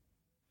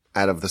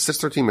out of the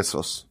 613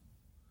 mitzvahs,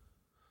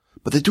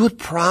 but they do it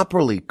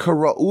properly,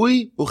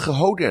 kara'ui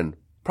u'chehoden,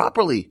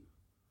 properly,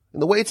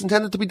 in the way it's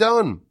intended to be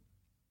done,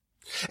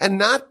 and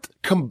not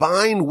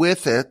combine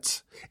with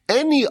it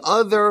any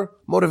other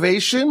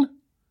motivation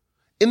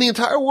in the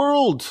entire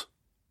world.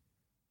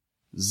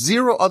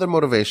 Zero other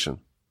motivation.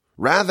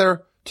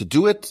 Rather, to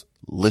do it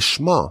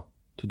lishma,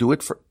 to do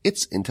it for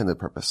its intended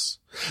purpose.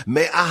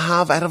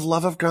 Me'ahav, out of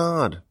love of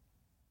God.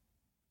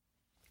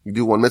 You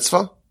do one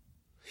mitzvah.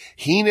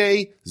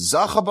 Hine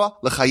zachaba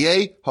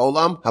l'chayei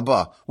ha'olam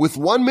haba. With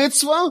one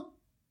mitzvah,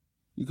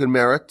 you can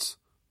merit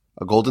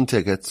a golden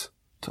ticket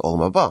to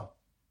olam haba.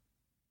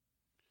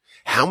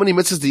 How many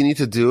mitzvahs do you need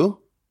to do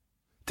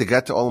to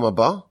get to olam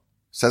haba?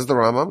 Says the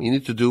Rambam, you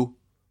need to do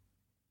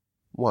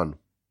one.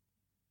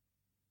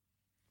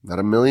 Not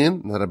a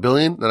million, not a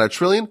billion, not a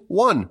trillion,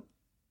 one.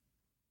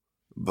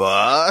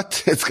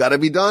 But it's got to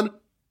be done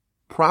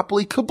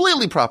properly,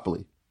 completely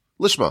properly.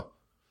 Lishma.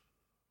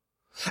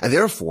 And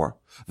therefore,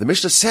 the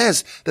Mishnah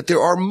says that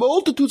there are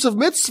multitudes of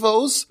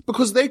mitzvos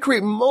because they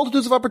create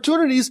multitudes of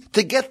opportunities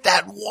to get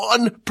that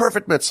one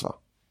perfect mitzvah.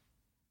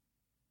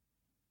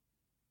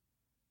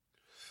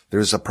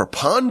 There's a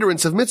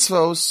preponderance of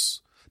mitzvos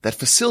that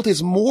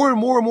facilitates more and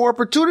more and more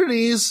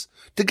opportunities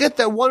to get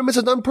that one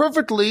mitzvah done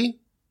perfectly,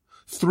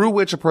 through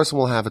which a person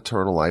will have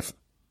eternal life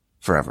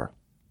forever.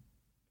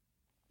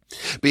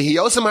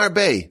 B'hiyosam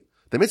harbei,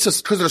 the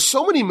mitzvahs, because there's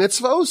so many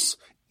mitzvos,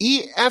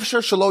 it's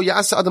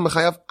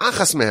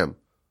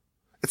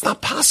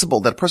not possible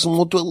that a person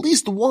will do at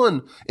least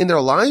one in their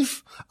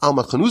life,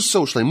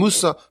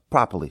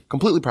 properly,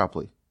 completely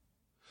properly.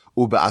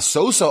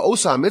 Ube'asosa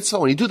osa mitzvah,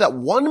 when you do that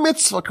one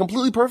mitzvah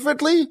completely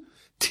perfectly,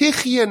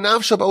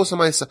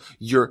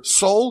 your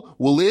soul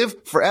will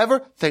live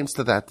forever thanks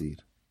to that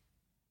deed.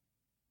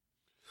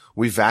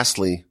 We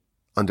vastly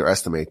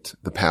underestimate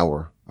the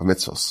power of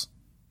mitzvahs.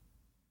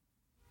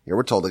 Here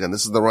we're told again,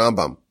 this is the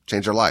Rambam,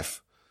 change your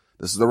life.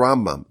 This is the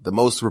Rambam, the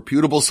most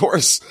reputable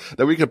source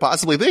that we could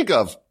possibly think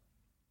of.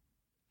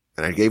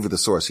 And I gave you the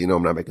source, you know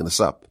I'm not making this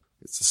up.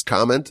 It's this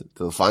comment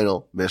to the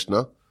final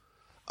Mishnah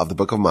of the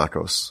book of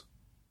Makos.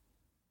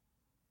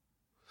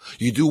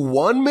 You do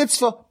one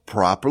mitzvah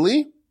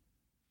properly,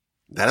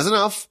 that is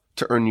enough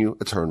to earn you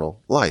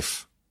eternal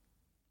life.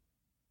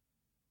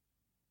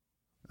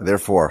 And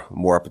therefore,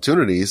 more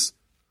opportunities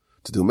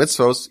to do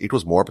mitzvahs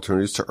equals more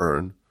opportunities to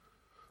earn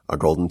a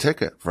golden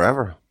ticket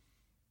forever.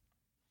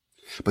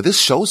 But this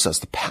shows us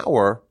the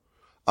power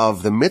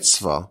of the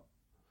mitzvah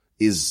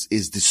is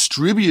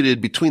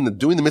distributed between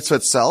doing the mitzvah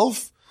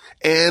itself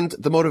and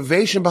the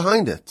motivation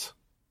behind it.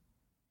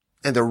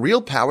 And the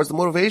real power is the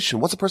motivation.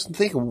 What's a person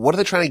thinking? What are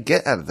they trying to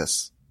get out of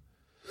this?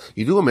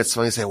 You do a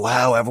mitzvah and you say,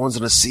 wow, everyone's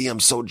going to see I'm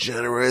so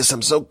generous,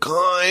 I'm so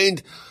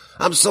kind,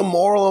 I'm so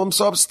moral, I'm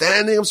so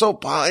upstanding, I'm so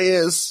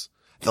pious.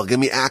 They'll give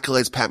me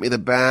accolades, pat me the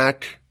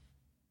back.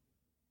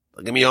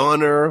 They'll give me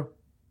honor.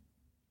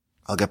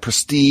 I'll get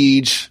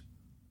prestige.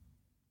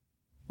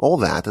 All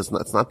that is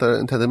not, it's not the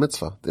intended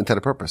mitzvah, the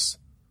intended purpose.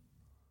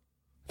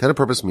 Intended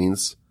purpose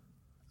means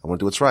I want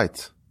to do what's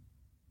right.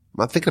 I'm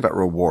not thinking about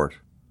reward.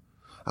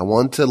 I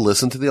want to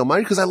listen to the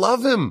Almighty because I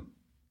love Him.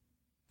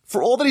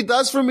 For all that He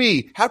does for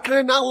me, how can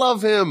I not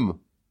love Him?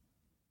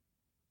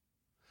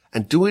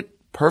 And do it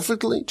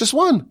perfectly. Just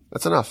one.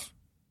 That's enough.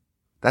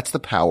 That's the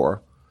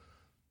power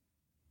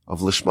of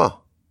Lishma.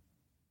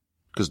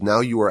 Because now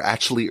you are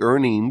actually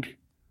earning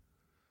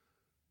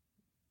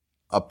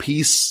a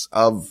piece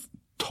of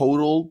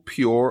total,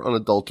 pure,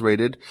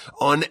 unadulterated,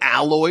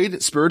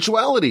 unalloyed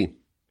spirituality.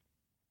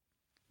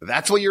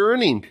 That's what you're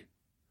earning.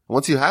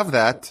 Once you have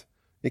that,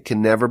 it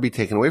can never be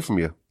taken away from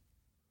you.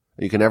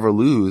 You can never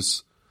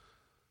lose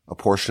a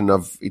portion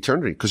of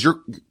eternity because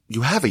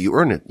you have it. You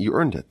earn it. You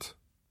earned it.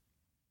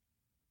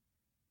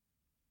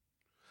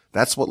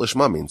 That's what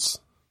Lishma means.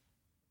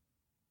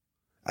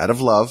 Out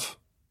of love,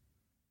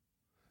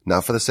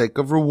 not for the sake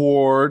of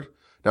reward,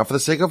 not for the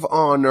sake of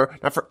honor,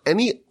 not for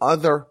any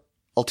other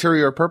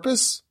ulterior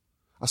purpose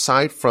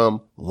aside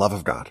from love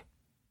of God.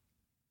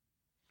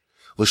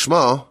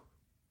 Lishma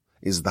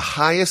is the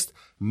highest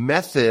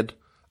method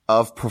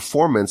of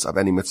performance of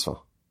any mitzvah.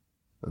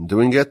 And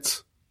doing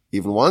it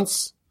even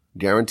once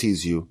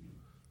guarantees you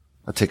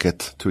a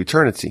ticket to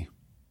eternity.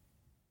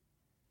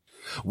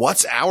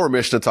 What's our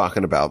Mishnah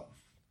talking about?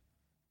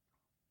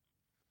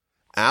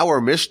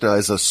 Our Mishnah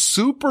is a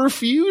super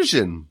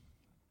fusion.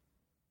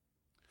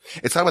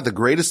 It's talking about the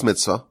greatest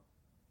mitzvah,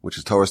 which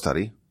is Torah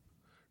study,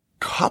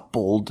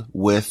 coupled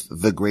with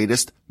the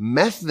greatest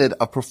method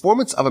of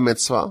performance of a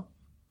mitzvah,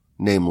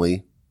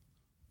 namely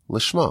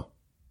Lishma.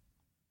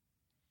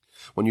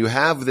 When you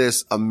have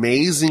this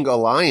amazing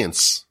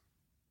alliance,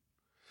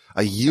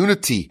 a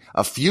unity,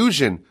 a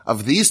fusion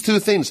of these two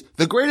things,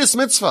 the greatest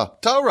mitzvah,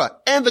 Torah,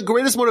 and the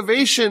greatest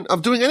motivation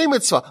of doing any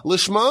mitzvah,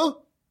 Lishma,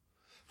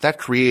 that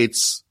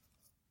creates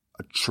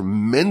a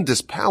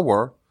tremendous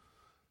power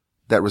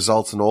that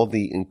results in all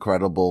the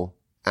incredible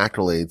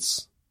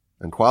accolades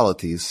and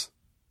qualities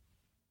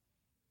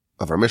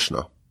of our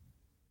Mishnah.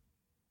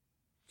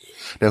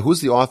 Now,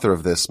 who's the author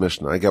of this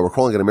Mishnah? Again, we're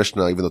calling it a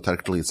Mishnah, even though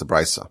technically it's a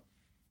Brisa.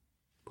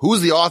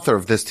 Who's the author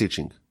of this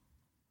teaching?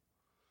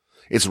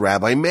 It's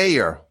Rabbi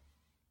Meir.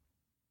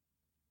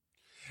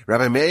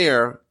 Rabbi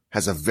Meir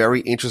has a very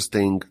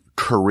interesting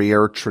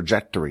career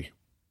trajectory.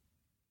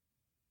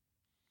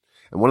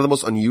 And one of the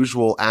most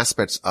unusual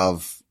aspects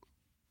of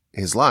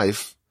his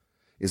life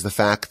is the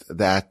fact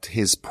that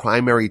his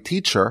primary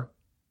teacher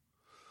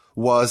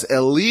was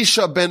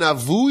Elisha ben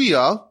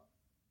Avuya,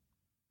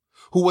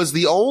 who was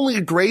the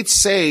only great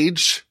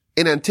sage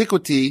in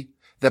antiquity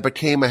that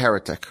became a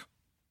heretic.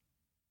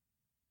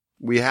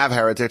 We have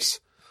heretics,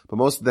 but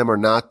most of them are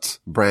not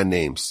brand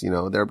names.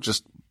 They're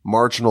just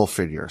marginal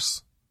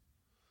figures.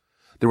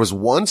 There was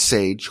one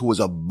sage who was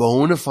a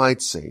bona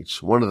fide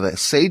sage, one of the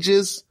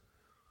sages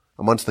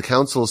amongst the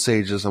council of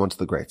sages, amongst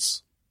the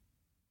greats.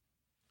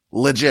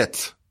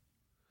 Legit.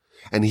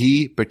 And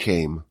he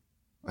became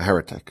a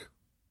heretic.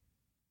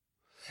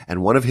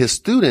 And one of his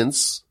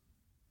students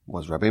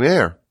was Rabbi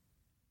Meir.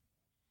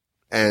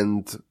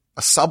 And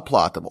a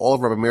subplot of all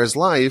of Rabbi Meir's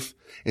life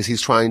is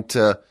he's trying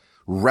to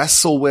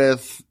wrestle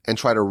with and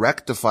try to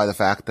rectify the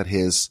fact that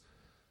his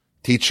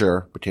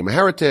teacher became a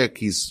heretic.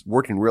 He's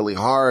working really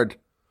hard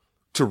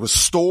to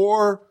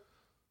restore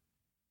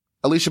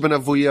Elisha ben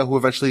Avuya, who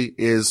eventually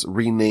is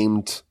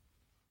renamed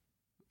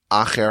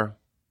Acher.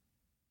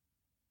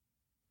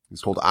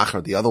 He's called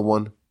Acher, the other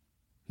one.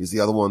 He's the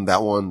other one,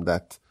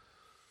 that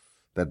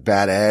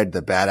bad egg,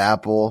 the bad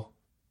apple,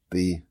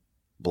 the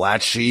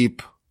black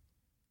sheep.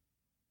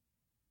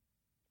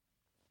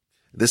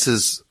 This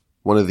is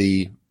one of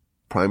the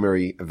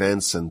primary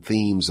events and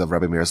themes of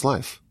Rabbi Meir's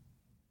life.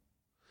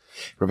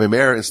 Rabbi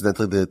Meir,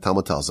 incidentally, the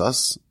Talmud tells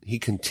us, he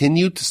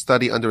continued to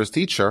study under his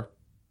teacher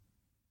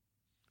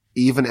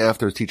even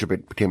after his teacher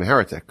became a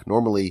heretic.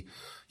 Normally,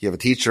 you have a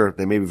teacher,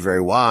 they may be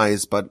very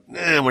wise, but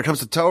when it comes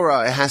to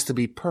Torah, it has to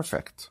be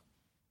perfect.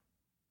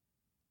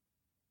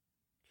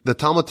 The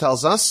Talmud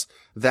tells us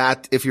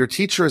that if your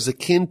teacher is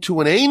akin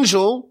to an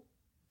angel,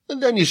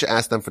 then you should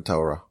ask them for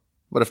Torah.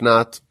 But if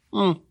not,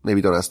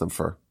 maybe don't ask them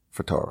for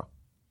Torah.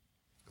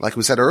 Like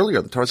we said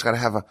earlier, the Torah's got to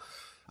have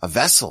a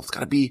vessel. It's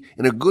got to be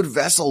in a good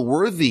vessel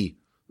worthy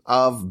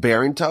of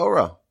bearing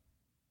Torah.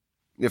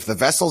 If the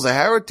vessel's a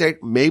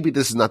heretic, maybe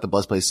this is not the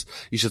best place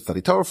you should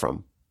study Torah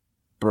from.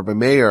 But Rabbi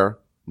Meir,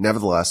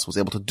 nevertheless, was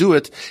able to do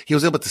it. He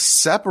was able to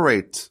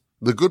separate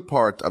the good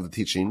part of the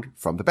teaching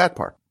from the bad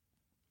part.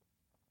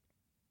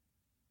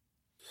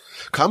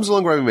 Comes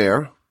along Rabbi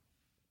Meir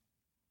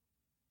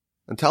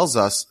and tells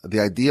us the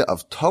idea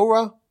of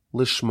Torah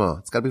lishma.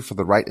 It's got to be for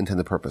the right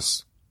intended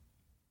purpose.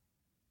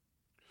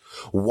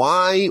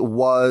 Why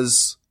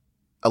was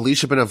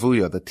Elisha ben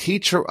Avuya, the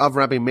teacher of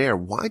Rabbi Meir,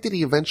 why did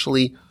he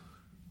eventually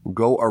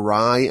go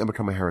awry and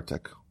become a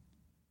heretic?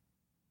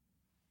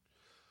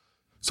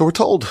 So we're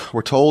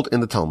told in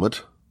the Talmud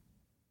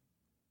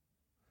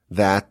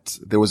that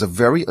there was a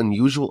very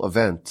unusual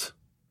event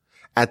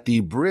at the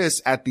bris,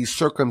 at the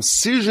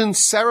circumcision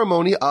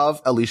ceremony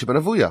of Elisha ben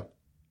Avuya.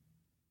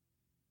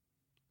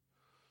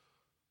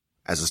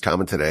 As is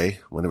common today,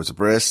 when there was a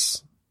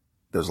bris,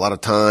 there's a lot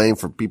of time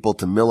for people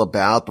to mill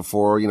about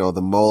before,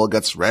 the mole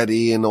gets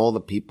ready and all the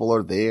people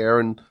are there,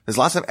 and there's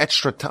lots of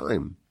extra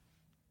time.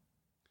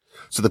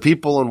 So the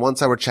people on one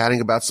side were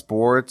chatting about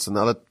sports, and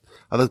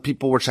other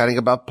people were chatting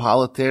about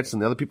politics,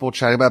 and the other people were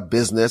chatting about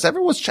business.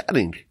 Everyone was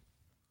chatting.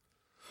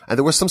 And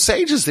there were some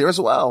sages there as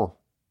well.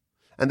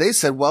 And they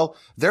said, well,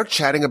 they're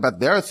chatting about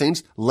their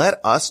things.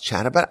 Let us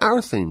chat about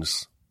our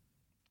things.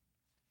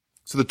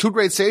 So the two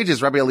great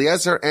sages, Rabbi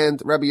Eliezer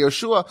and Rabbi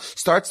Yoshua,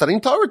 start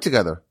studying Torah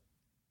together.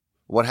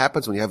 What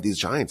happens when you have these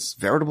giants,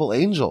 veritable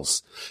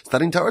angels,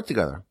 studying Torah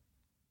together?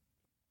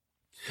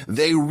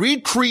 They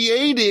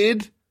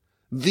recreated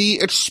the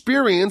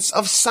experience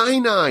of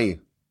Sinai.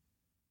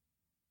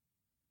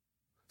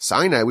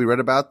 Sinai, we read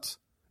about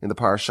in the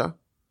Parsha.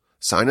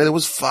 Sinai, there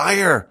was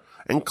fire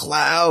and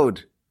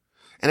cloud,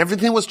 and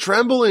everything was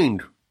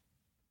trembling.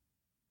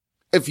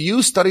 If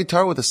you study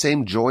Torah with the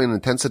same joy and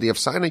intensity of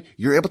Sinai,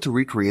 you're able to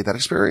recreate that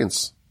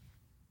experience.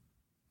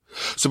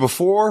 So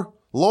before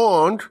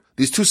long,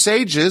 these two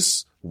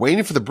sages,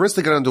 waiting for the bris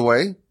to get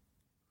underway,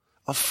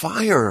 a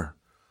fire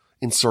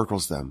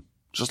encircles them,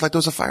 just like there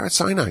was a fire at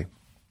Sinai.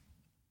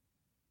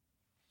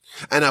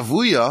 And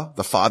Avuya,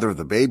 the father of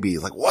the baby,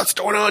 is like, what's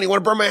going on? You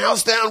want to burn my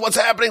house down? What's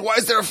happening? Why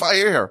is there a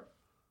fire here?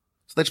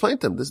 So they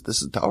explained to him, this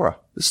is Torah.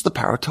 This is the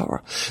power of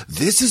Torah.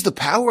 This is the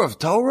power of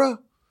Torah?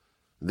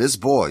 This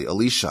boy,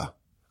 Elisha,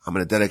 I'm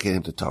going to dedicate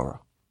him to Torah.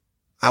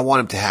 I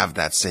want him to have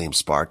that same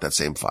spark, that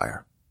same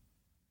fire.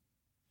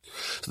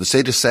 So the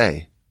sages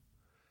say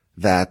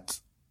that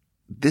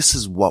this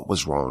is what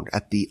was wrong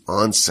at the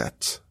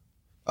onset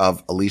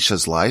of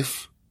Elisha's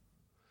life.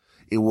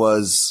 It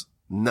was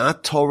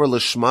not Torah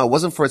Lishma. It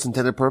wasn't for its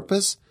intended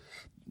purpose.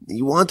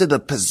 He wanted the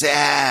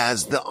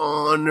pizzazz, the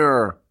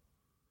honor,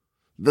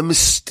 the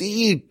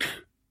mystique,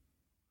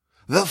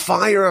 the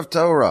fire of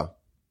Torah.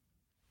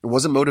 It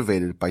wasn't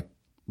motivated by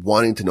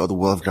wanting to know the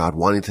will of God,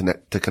 wanting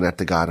to connect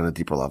to God on a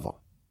deeper level.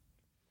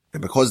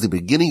 And because the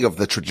beginning of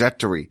the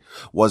trajectory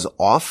was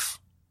off,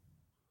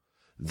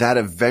 that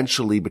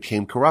eventually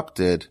became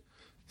corrupted,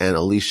 and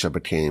Elisha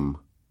became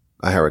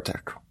a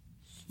heretic.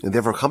 And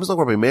therefore comes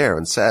along Rabbi Meir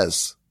and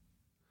says,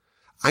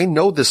 I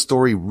know this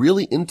story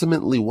really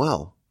intimately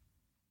well.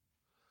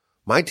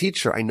 My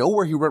teacher, I know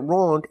where he went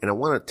wrong, and I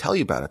want to tell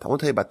you about it. I want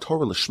to tell you about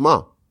Torah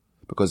Lishma.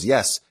 Because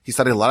yes, he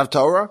studied a lot of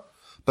Torah,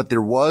 but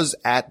there was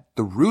at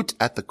the root,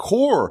 at the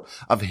core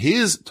of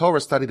his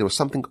Torah study, there was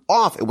something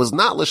off. It was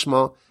not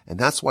Lishma, and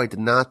that's why he did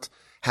not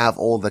have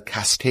all the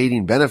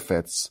cascading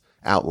benefits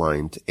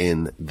outlined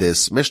in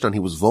this Mishnah. And he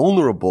was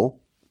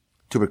vulnerable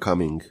to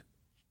becoming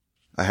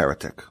a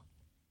heretic.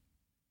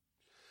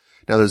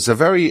 Now, there's a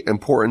very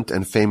important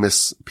and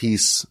famous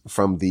piece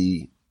from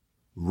the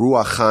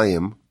Ruach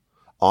Chaim,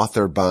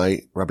 authored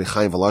by Rabbi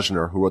Chaim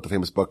Volozhiner, who wrote the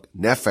famous book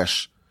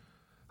Nefesh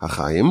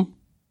HaChaim. And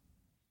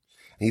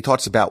he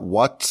talks about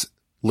what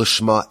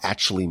Lishma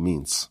actually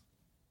means.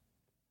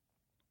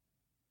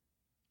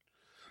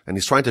 And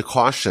he's trying to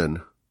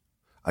caution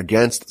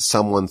against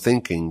someone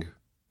thinking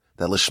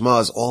that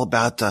Lishma is all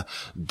about the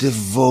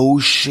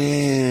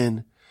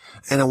devotion,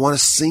 and I want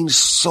to sing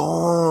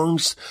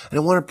songs, and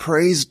I want to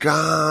praise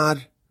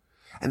God,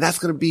 and that's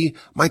going to be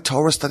my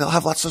Torah study. I'll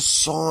have lots of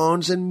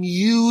songs and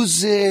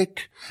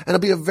music, and it'll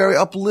be a very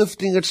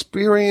uplifting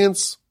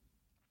experience.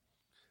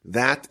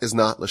 That is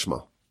not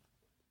Lishma.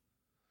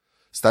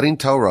 Studying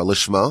Torah,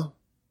 Lishma,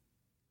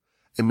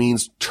 it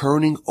means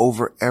turning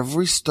over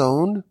every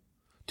stone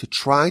to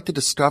try to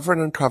discover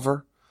and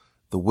uncover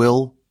the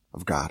will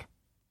of God.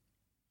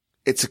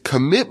 It's a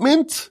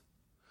commitment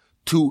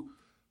to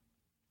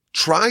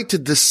try to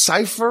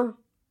decipher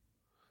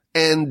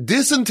and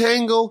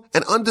disentangle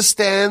and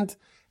understand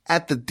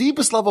at the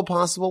deepest level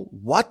possible,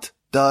 what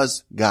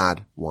does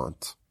God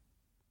want?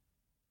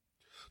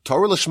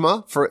 Torah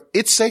Lishma, for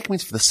its sake,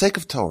 means for the sake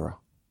of Torah.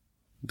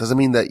 It doesn't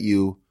mean that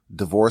you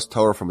divorce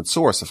Torah from its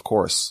source, of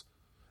course.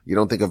 You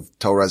don't think of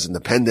Torah as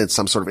independent,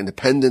 some sort of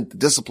independent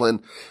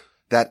discipline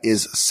that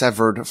is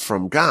severed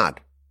from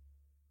God.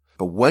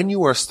 But when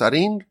you are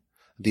studying,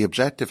 the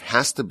objective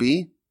has to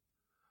be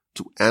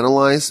to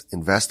analyze,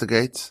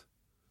 investigate,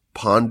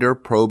 ponder,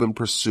 probe, and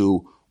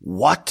pursue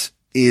what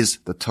is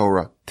the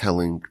Torah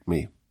telling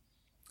me,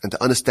 and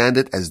to understand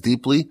it as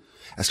deeply,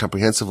 as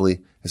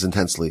comprehensively, as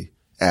intensely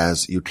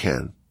as you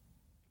can.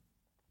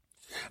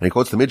 And he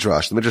quotes the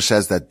Midrash. The Midrash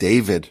says that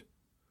David,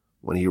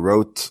 when he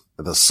wrote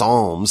the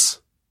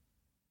Psalms,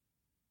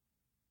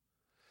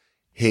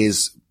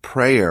 his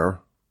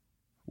prayer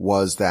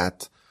was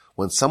that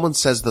when someone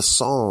says the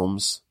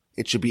Psalms,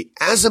 it should be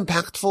as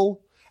impactful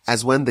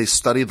as when they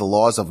study the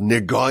laws of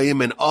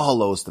Negoim and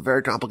Ahalos, the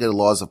very complicated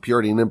laws of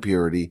purity and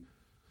impurity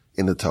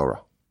in the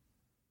Torah.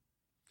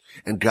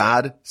 And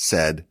God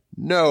said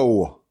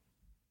no.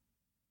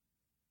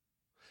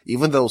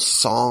 Even though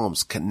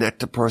Psalms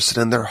connect a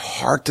person and their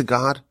heart to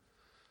God,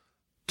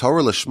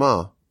 Torah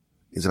Lishma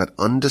is about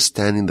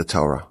understanding the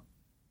Torah.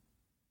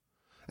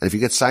 And if you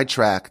get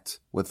sidetracked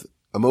with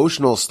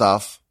emotional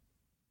stuff,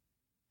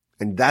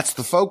 and that's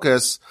the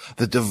focus,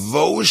 the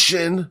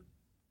devotion,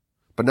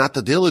 but not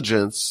the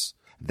diligence,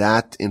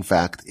 that in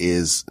fact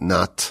is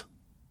not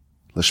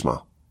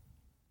Lishma.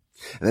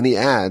 And then he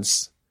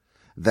adds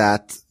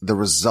that the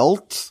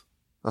result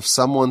of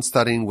someone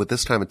studying with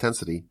this kind of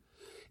intensity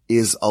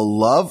is a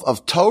love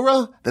of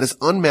Torah that is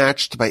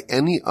unmatched by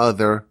any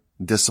other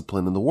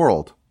discipline in the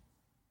world.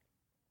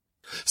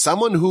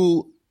 Someone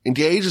who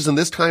engages in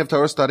this kind of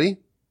Torah study,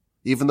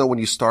 even though when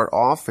you start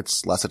off,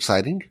 it's less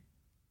exciting.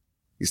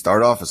 You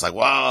start off, it's like,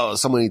 wow,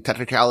 so many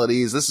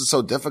technicalities. This is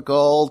so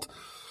difficult.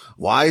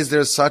 Why is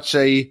there such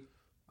a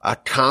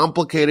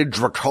complicated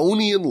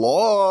draconian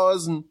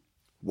laws? And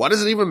what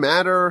does it even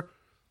matter?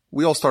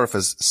 We all start off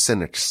as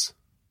cynics.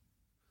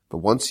 But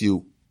once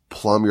you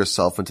plumb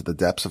yourself into the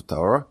depths of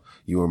Torah,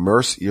 you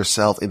immerse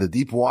yourself in the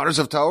deep waters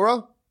of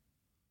Torah,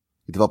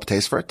 you develop a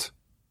taste for it,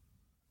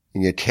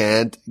 and you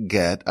can't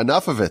get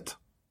enough of it.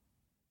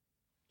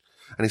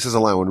 And he says a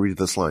line, I want to read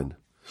this line.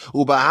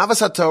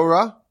 Uba'avas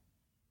HaTorah,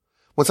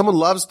 when someone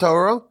loves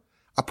Torah,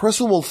 a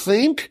person will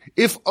think,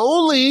 if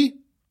only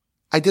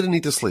I didn't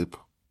need to sleep.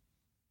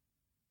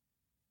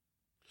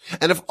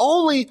 And if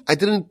only I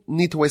didn't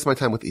need to waste my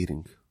time with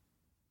eating.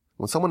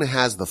 When someone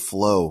has the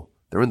flow,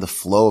 they're in the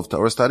flow of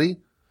Torah study,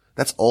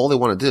 that's all they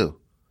want to do.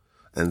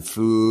 And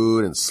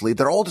food and sleep,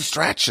 they're all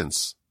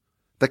distractions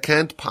that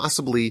can't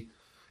possibly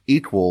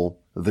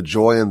equal the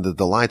joy and the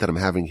delight that I'm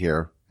having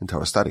here in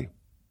Torah study.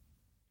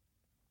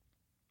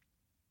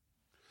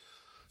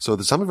 So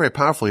there's something very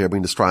powerful here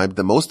being described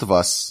that most of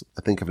us,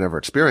 I think, have never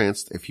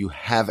experienced. If you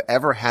have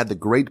ever had the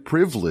great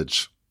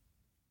privilege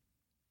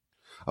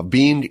of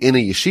being in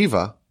a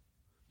yeshiva,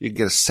 you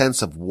get a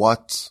sense of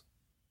what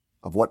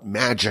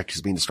magic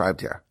is being described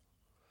here.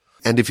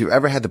 And if you've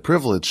ever had the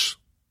privilege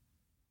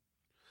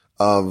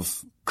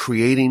of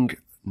creating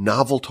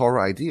novel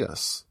Torah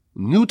ideas,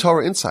 new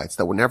Torah insights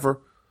that were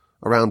never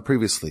around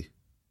previously,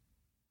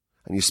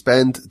 and you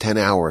spend 10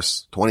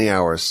 hours, 20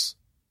 hours,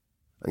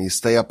 and you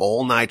stay up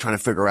all night trying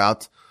to figure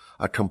out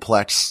a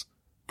complex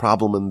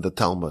problem in the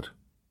Talmud,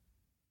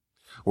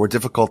 or a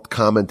difficult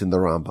comment in the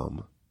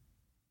Rambam.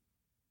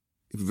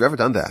 If you've ever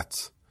done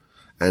that,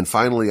 and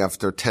finally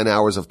after 10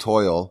 hours of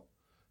toil,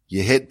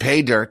 you hit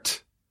pay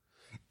dirt,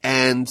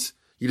 and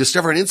you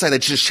discover an insight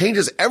that just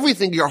changes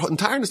everything. Your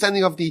entire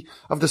understanding of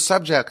the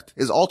subject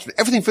is altered.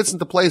 Everything fits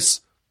into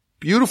place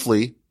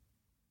beautifully.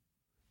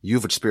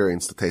 You've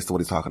experienced the taste of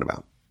what he's talking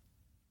about.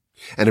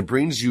 And it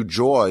brings you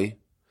joy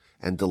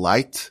and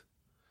delight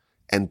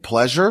and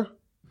pleasure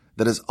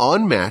that is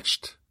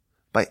unmatched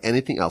by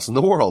anything else in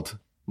the world.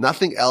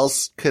 Nothing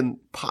else can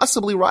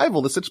possibly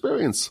rival this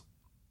experience.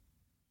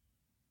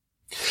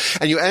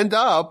 And you end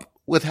up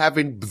with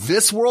having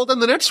this world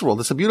and the next world.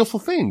 It's a beautiful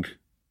thing.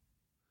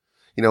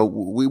 You know,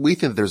 we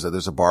think there's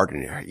a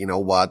bargain here. You know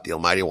what? The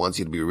Almighty wants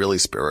you to be really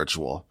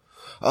spiritual.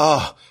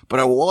 Oh, but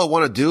all I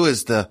want to do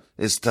is to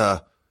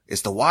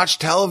watch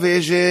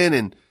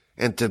television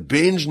and to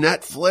binge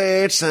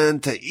Netflix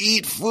and to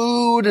eat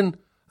food. And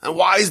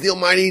why is the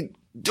Almighty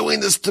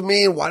doing this to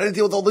me? And why did I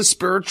deal with all this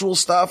spiritual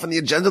stuff and the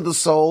agenda of the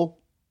soul?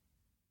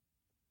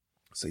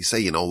 So you say,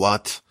 you know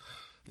what?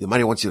 The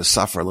Almighty wants you to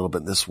suffer a little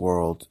bit in this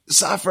world.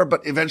 Suffer,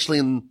 but eventually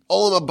in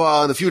Olam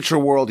Haba, in the future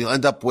world, you'll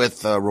end up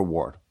with a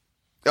reward.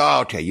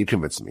 Oh, okay, you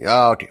convinced me.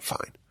 Oh, okay,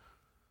 fine.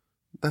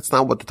 That's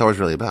not what the Torah is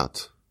really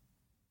about.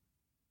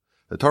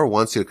 The Torah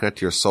wants you to connect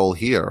to your soul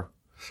here.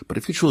 But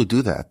if you truly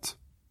do that,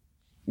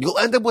 you'll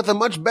end up with a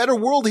much better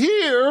world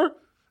here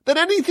than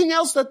anything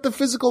else that the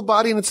physical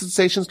body and its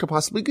sensations could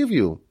possibly give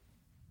you.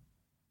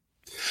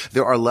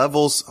 There are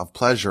levels of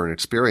pleasure and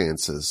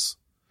experiences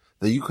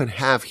that you can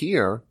have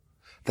here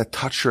that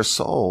touch your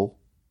soul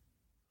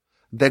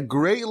that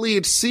greatly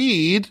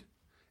exceed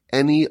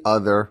any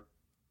other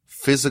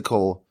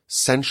physical,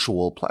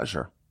 sensual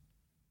pleasure.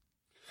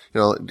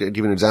 You know, to give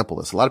you an example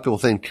of this, a lot of people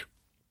think,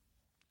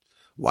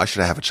 why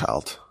should I have a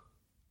child?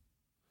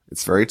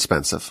 It's very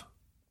expensive.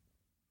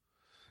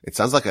 It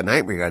sounds like a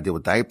nightmare. You gotta deal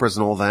with diapers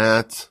and all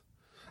that.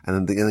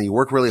 And then you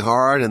work really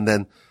hard, and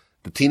then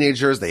the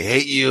teenagers, they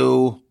hate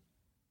you.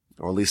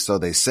 Or at least so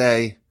they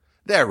say.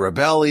 They're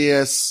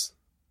rebellious.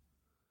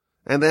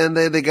 And then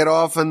they get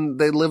off and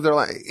they live their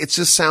life. It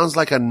just sounds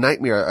like a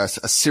nightmare, a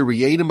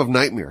seriatim of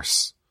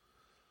nightmares.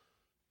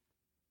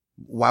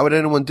 Why would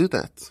anyone do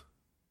that?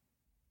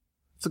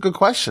 It's a good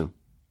question.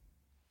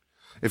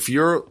 If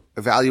you're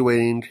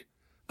evaluating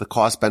the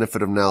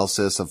cost-benefit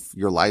analysis of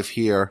your life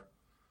here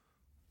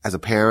as a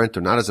parent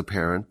or not as a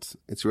parent,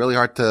 it's really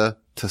hard to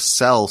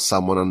sell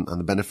someone on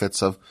the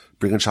benefits of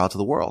bringing a child to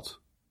the world.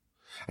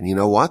 And you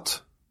know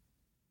what?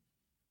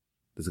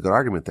 There's a good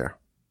argument there.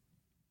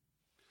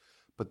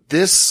 But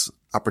this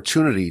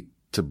opportunity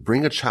to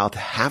bring a child, to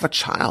have a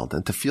child,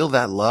 and to feel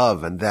that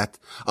love and that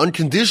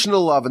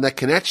unconditional love and that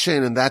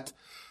connection and that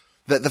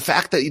the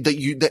fact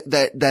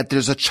that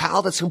there's a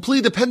child that's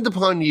completely dependent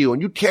upon you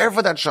and you care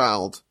for that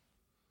child.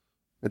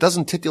 It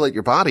doesn't titillate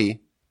your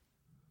body.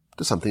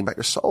 There's something about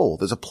your soul.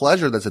 There's a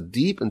pleasure that's a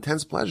deep,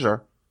 intense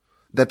pleasure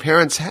that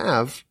parents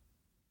have,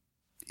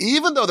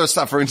 even though they're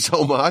suffering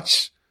so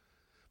much.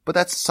 But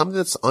that's something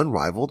that's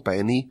unrivaled by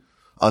any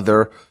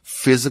other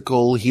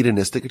physical,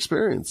 hedonistic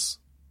experience.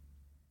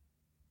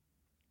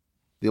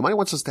 The Almighty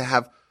wants us to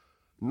have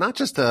not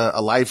just a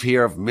life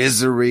here of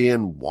misery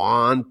and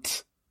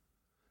want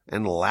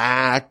and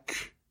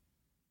lack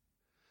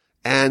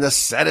and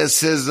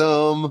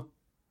asceticism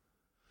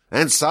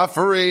and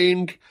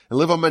suffering and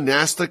live a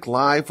monastic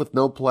life with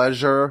no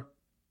pleasure.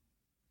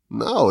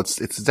 No, it's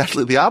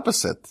exactly the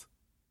opposite.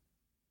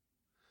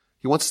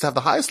 He wants us to have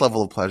the highest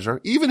level of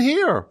pleasure, even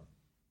here.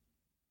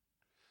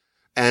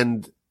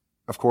 And,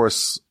 of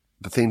course,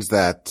 the things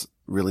that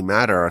really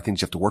matter are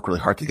things you have to work really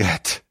hard to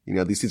get. You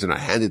know, these things are not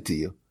handed to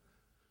you.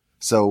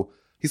 So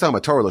he's talking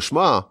about Torah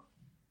Lishma,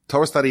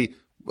 Torah study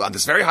on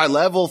this very high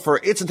level for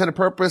its intended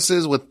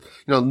purposes with,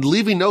 you know,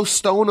 leaving no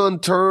stone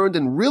unturned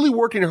and really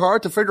working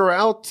hard to figure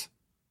out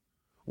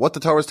what the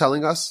Torah is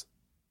telling us.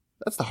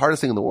 That's the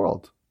hardest thing in the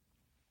world.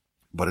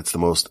 But it's the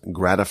most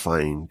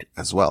gratifying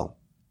as well.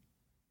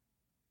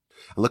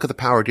 And look at the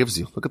power it gives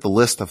you. Look at the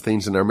list of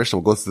things in our mission.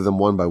 We'll go through them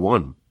one by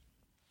one.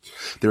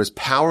 There is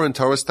power in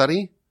Torah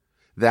study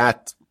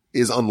that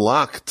is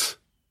unlocked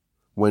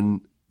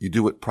when you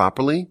do it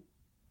properly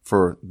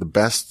for the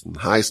best and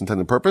highest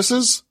intended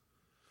purposes.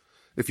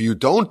 If you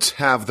don't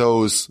have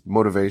those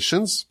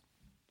motivations,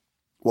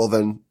 well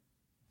then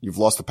you've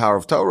lost the power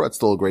of Torah. It's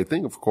still a great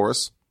thing, of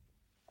course.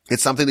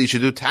 It's something that you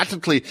should do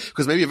tactically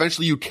because maybe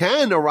eventually you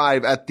can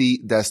arrive at the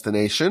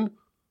destination,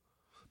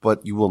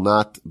 but you will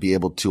not be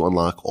able to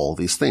unlock all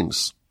these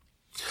things.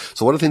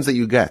 So what are the things that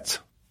you get?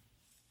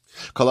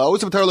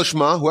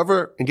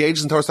 Whoever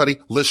engages in Torah study,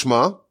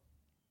 lishma.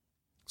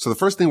 So the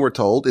first thing we're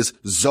told is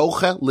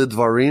zoche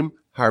lidvarim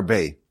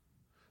harbe,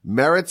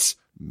 merits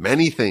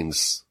many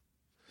things.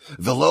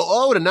 Velo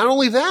od, and not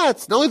only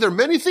that, not only there are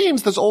many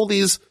things, there's all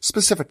these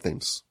specific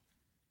things.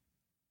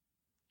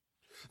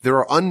 There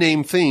are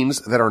unnamed things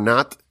that are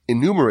not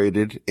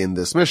enumerated in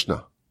this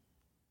Mishnah.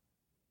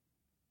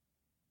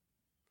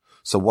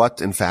 So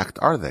what, in fact,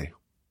 are they?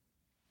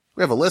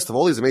 We have a list of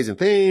all these amazing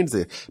things,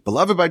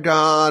 beloved by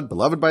God,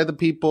 beloved by the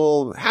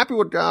people, happy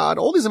with God,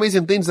 all these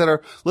amazing things that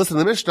are listed in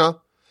the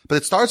Mishnah. But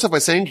it starts off by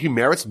saying he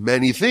merits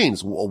many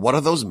things. Well, what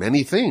are those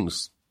many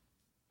things?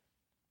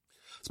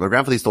 So my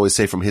grandfather used to always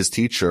say from his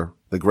teacher,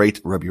 the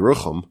great Rabbi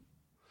Yerucham,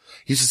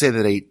 he used to say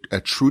that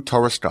a true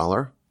Torah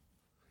scholar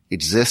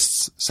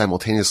exists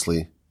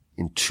simultaneously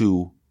in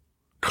two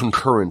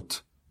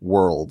concurrent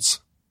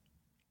worlds.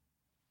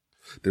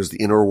 There's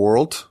the inner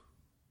world,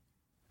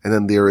 and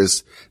then there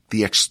is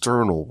the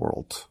external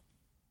world.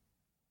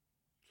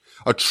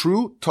 A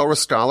true Torah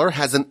scholar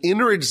has an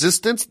inner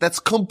existence that's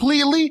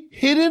completely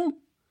hidden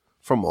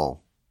from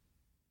all.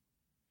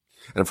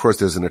 And of course,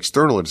 there's an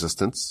external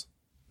existence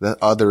that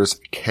others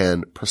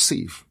can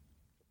perceive.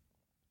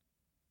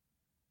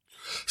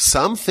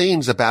 Some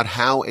things about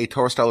how a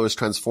Torah scholar is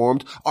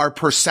transformed are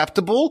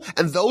perceptible,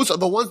 and those are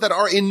the ones that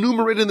are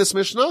enumerated in this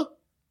Mishnah.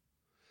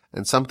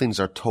 And some things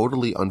are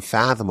totally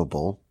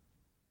unfathomable.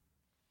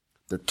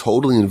 They're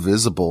totally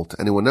invisible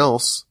to anyone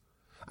else.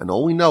 And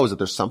all we know is that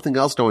there's something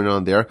else going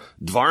on there.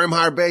 Dvarim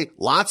harbe,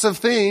 lots of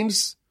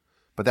things,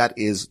 but that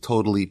is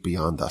totally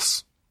beyond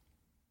us.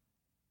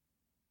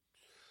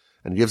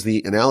 And gives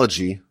the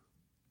analogy,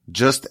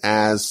 just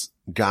as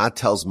God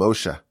tells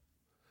Moshe,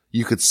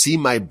 you could see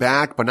my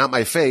back, but not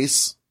my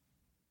face.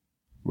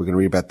 We're going to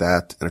read about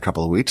that in a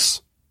couple of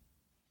weeks.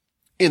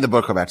 In the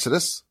book of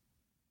Exodus,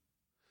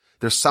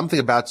 there's something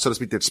about, so to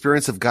speak, the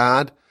experience of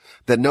God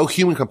that no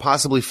human can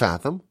possibly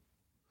fathom.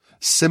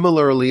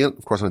 Similarly,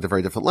 of course, on a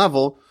very different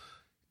level,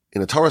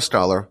 in a Torah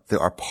scholar, there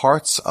are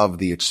parts of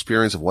the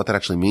experience of what that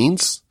actually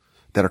means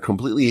that are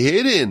completely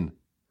hidden,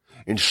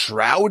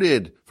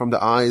 enshrouded from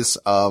the eyes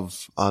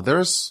of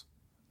others.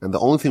 And the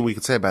only thing we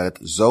could say about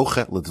it,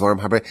 Zoche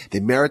L'Dvarim Harbe, they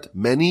merit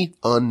many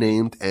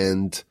unnamed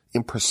and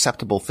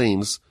imperceptible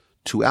things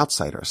to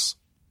outsiders.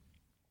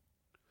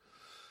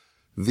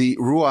 The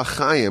Ruach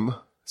Chaim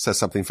says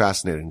something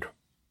fascinating.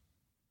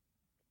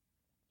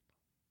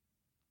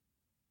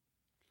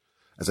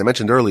 As I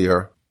mentioned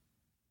earlier,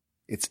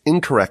 it's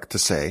incorrect to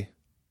say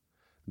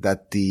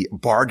that the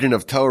bargain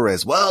of Torah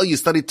is, well, you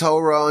study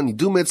Torah and you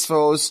do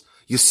mitzvos,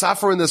 you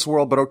suffer in this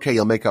world, but okay,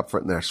 you'll make up for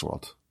it in the next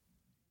world.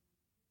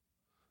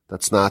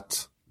 That's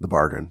not the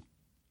bargain.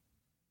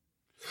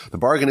 The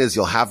bargain is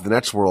you'll have the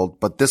next world,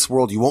 but this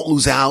world you won't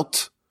lose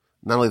out.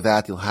 Not only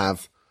that, you'll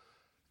have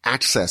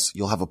access,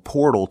 you'll have a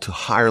portal to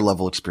higher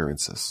level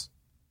experiences.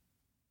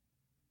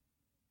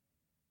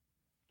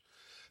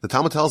 The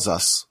Talmud tells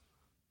us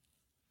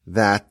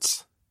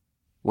that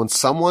when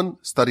someone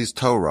studies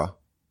Torah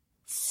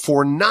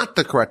for not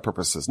the correct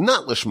purposes,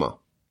 not lishma,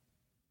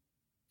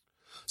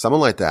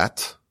 someone like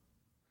that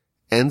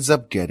ends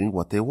up getting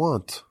what they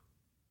want.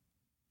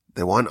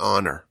 They want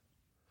honor.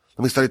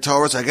 Let me study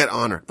Torah so I get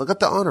honor. They'll get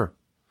the honor.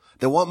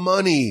 They want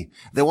money.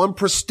 They want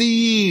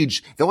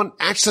prestige. They want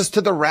access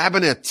to the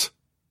rabbinate.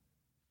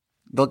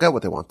 They'll get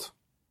what they want.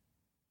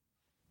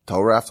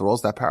 Torah, after all,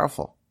 is that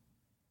powerful.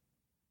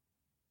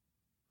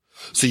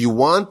 So you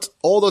want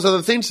all those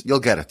other things, you'll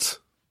get it.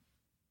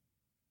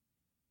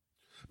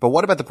 But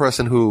what about the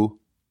person who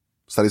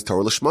studies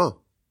Torah Lishma?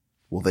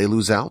 Will they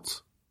lose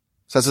out?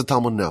 Says the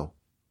Talmud, no.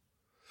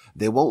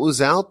 They won't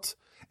lose out,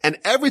 and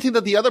everything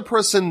that the other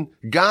person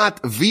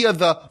got via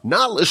the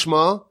not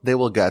Lishma, they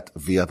will get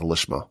via the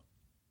Lishma.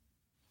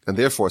 And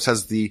therefore,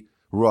 says the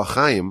Ruach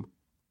Chaim,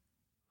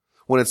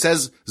 when it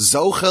says,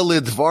 Zoche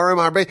L'Dvarim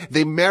Harbe,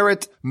 they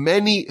merit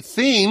many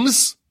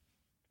things,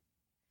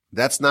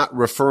 that's not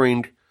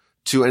referring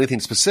to anything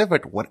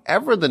specific.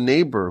 Whatever the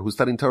neighbor who's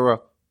studying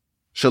Torah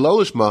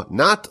Shelo Lishma,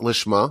 not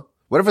Lishma,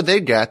 whatever they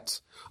get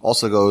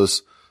also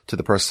goes to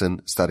the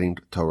person studying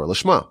Torah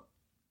Lishma.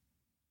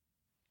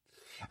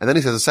 And then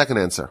he says a second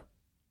answer.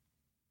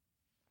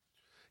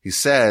 He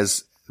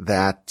says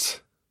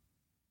that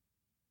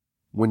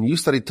when you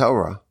study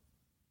Torah,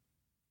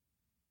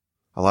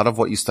 a lot of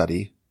what you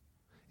study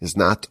is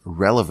not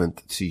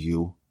relevant to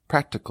you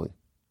practically.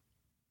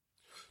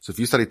 So if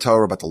you study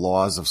Torah about the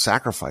laws of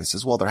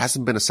sacrifices, well, there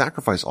hasn't been a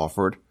sacrifice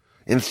offered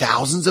in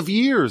thousands of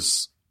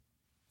years.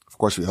 Of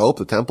course, we hope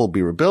the temple will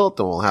be rebuilt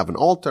and we'll have an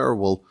altar,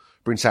 we'll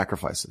bring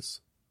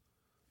sacrifices.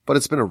 But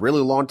it's been a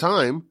really long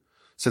time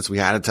since we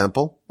had a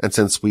temple and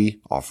since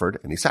we offered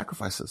any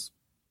sacrifices.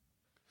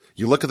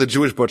 You look at the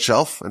Jewish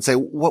bookshelf and say,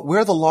 where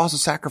are the laws of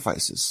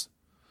sacrifices?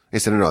 They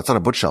said, no, it's not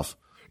a bookshelf.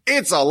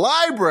 It's a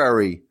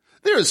library.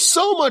 There is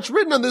so much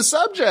written on this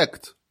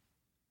subject.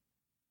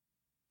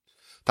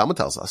 Talmud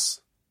tells us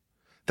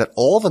that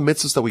all the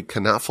mitzvahs that we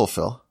cannot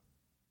fulfill,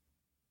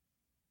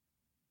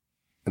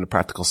 in a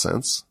practical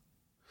sense,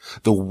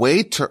 the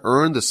way to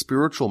earn the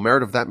spiritual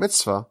merit of that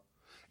mitzvah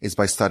is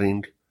by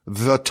studying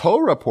the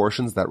Torah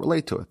portions that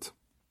relate to it.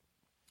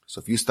 So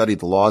if you study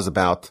the laws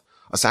about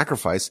a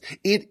sacrifice,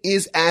 it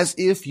is as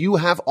if you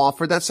have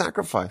offered that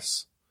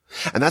sacrifice.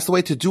 And that's the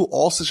way to do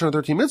all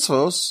 613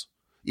 mitzvahs,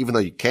 even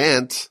though you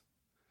can't,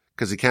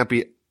 because it can't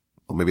be,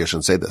 well, maybe I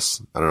shouldn't say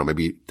this. I don't know,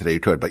 maybe today you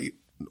could, but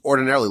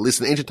ordinarily, at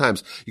least in ancient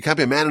times, you can't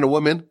be a man and a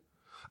woman,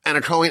 and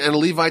a Kohen and a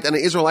Levite and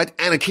an Israelite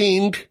and a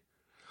king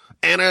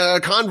and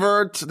a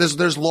convert.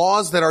 There's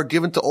laws that are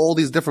given to all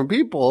these different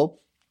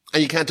people,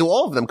 and you can't do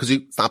all of them because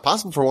it's not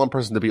possible for one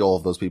person to be all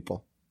of those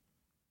people.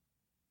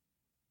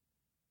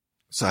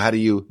 So how do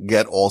you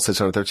get all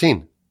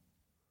 613?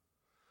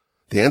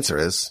 The answer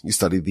is you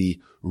study the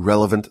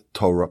relevant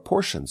Torah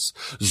portions.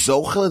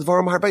 Zoche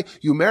L'Dvarim Harbe,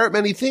 you merit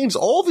many things.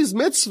 All these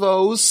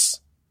mitzvos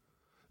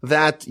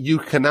that you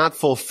cannot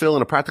fulfill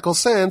in a practical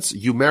sense,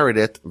 you merit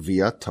it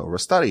via Torah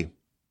study.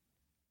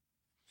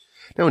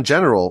 Now, in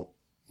general,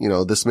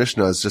 this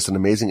Mishnah is just an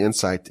amazing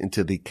insight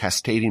into the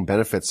cascading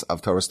benefits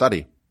of Torah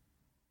study.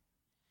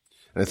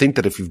 And I think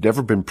that if you've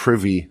never been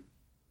privy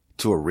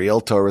to a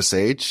real Torah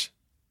sage,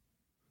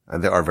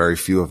 and there are very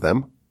few of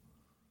them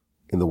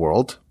in the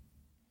world,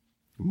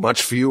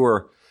 much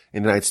fewer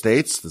in the United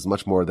States, there's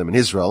much more of them in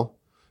Israel,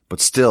 but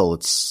still,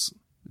 it's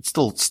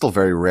still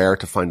very rare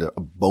to find a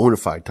bona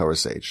fide Torah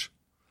sage.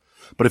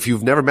 But if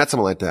you've never met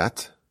someone like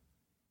that,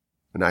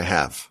 and I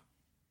have,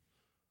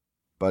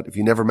 but if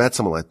you never met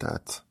someone like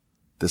that,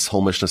 this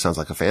whole Mishnah sounds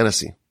like a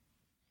fantasy.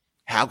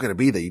 How can it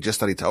be that you just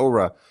study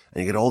Torah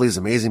and you get all these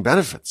amazing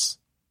benefits?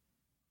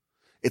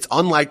 It's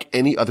unlike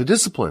any other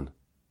discipline.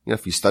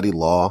 If you study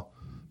law,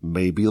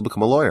 maybe you'll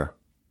become a lawyer.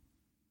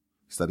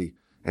 You study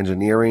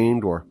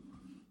engineering or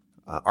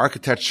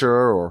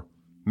architecture or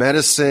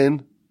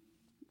medicine.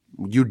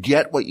 You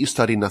get what you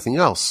study, nothing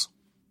else.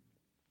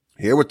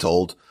 Here we're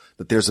told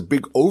that there's a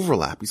big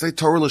overlap. You study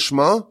Torah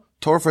Lishma,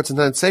 Torah for its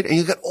intended sake, and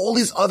you get all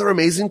these other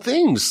amazing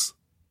things.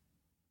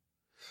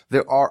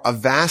 There are a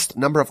vast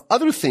number of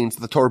other things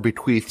that the Torah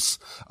bequeaths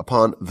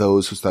upon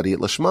those who study it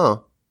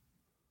Lishma.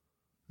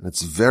 And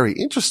it's very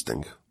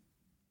interesting.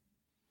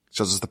 It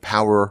shows us the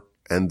power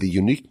and the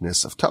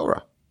uniqueness of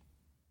Torah.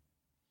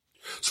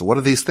 So what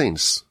are these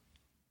things?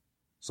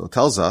 So it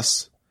tells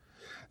us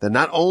that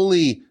not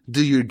only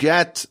do you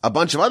get a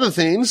bunch of other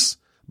things,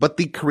 but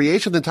the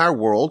creation of the entire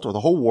world, or the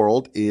whole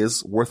world,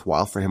 is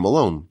worthwhile for him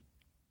alone.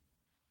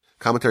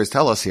 Commentaries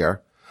tell us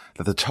here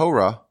that the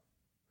Torah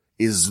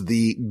is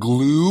the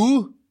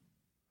glue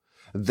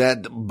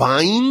that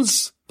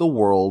binds the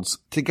worlds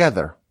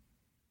together.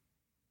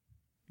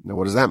 Now,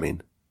 what does that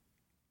mean?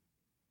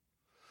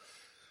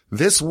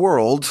 This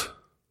world,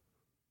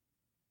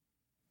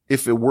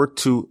 if it were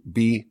to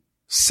be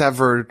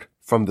severed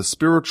from the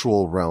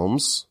spiritual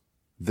realms,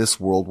 this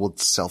world would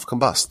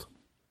self-combust.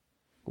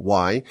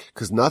 Why?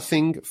 Because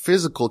nothing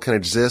physical can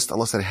exist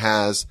unless it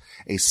has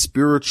a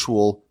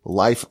spiritual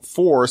life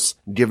force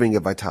giving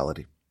it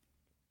vitality.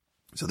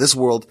 So this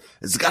world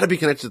has got to be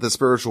connected to the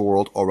spiritual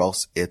world or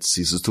else it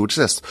ceases to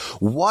exist.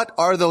 What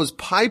are those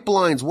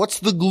pipelines? What's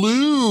the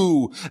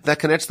glue that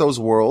connects those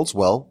worlds?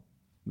 Well,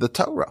 the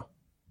Torah.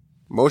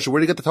 Moshe, where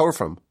did he get the Torah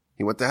from?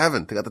 He went to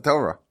heaven to get the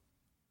Torah.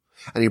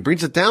 And he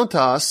brings it down to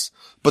us,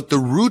 but the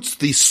roots,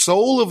 the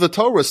soul of the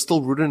Torah is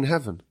still rooted in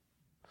heaven.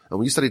 And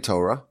when you study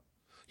Torah,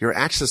 you're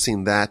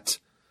accessing that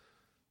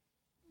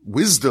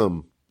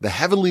wisdom, the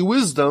heavenly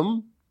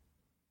wisdom,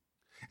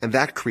 and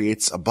that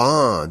creates a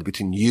bond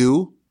between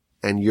you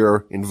and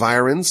your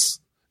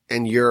environs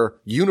and your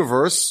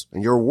universe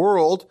and your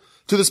world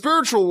to the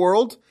spiritual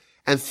world.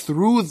 And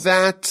through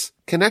that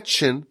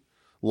connection,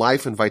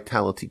 life and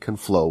vitality can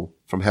flow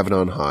from heaven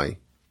on high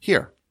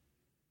here.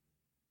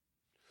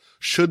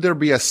 Should there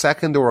be a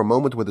second or a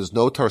moment where there's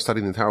no Torah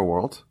studying the entire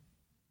world,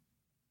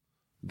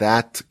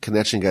 that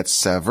connection gets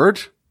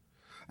severed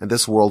and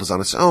this world is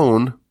on its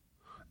own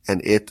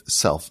and it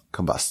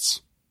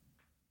self-combusts.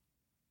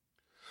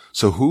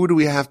 So who do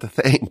we have to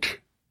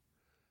thank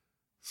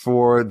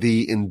for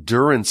the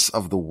endurance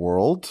of the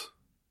world?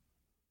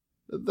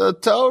 The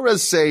Torah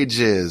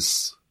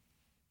sages.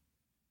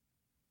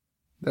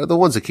 They're the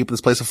ones that keep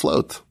this place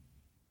afloat.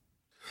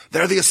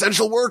 They're the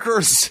essential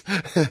workers.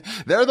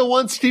 They're the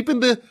ones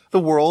keeping the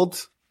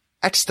world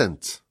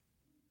extant.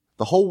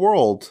 The whole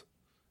world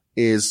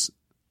is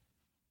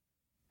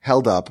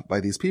held up by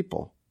these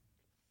people.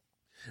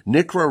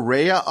 Nikra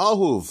Rea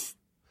Ahuv.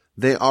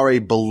 They are a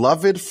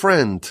beloved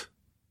friend.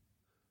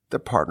 They're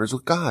partners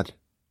with God.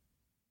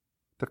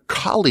 They're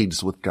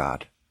colleagues with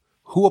God.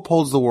 Who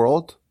upholds the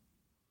world?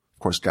 Of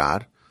course,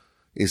 God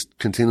is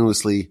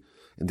continuously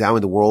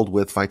endowing the world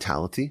with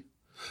vitality.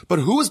 But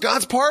who is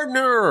God's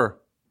partner?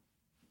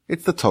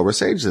 It's the Torah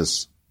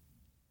sages.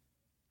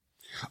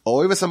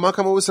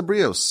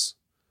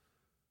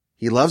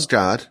 He loves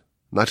God,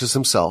 not just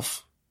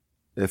himself.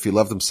 If he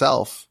loved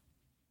himself,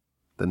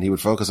 then he would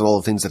focus on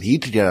all the things that he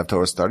could get out of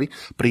Torah study.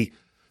 But he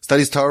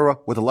studies Torah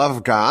with the love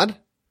of God,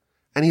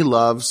 and he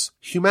loves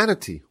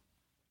humanity.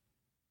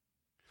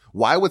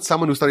 Why would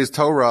someone who studies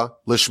Torah,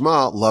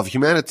 Lishma, love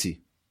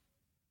humanity?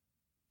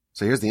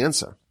 So here's the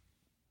answer.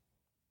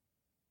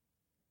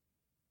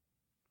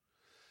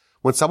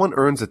 When someone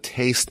earns a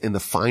taste in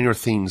the finer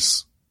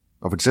things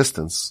of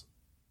existence,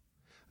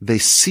 they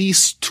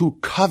cease to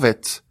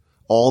covet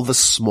all the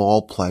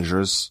small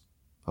pleasures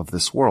of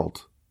this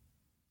world.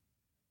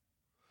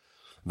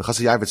 The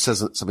Chassid Yavit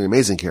says something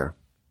amazing here.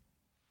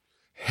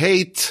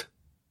 Hate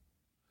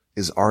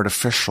is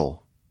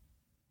artificial.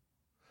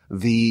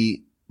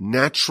 The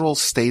natural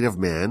state of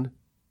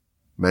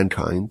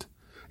mankind,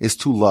 is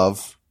to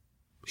love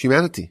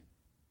humanity.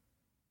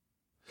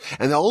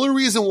 And the only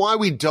reason why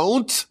we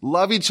don't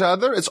love each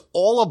other is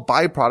all a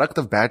byproduct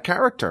of bad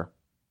character.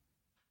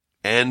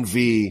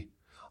 Envy,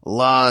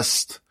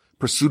 lust,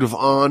 pursuit of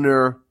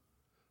honor.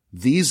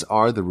 These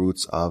are the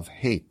roots of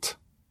hate.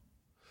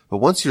 But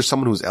once you're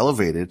someone who's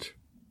elevated,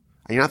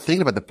 and you're not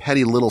thinking about the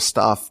petty little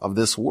stuff of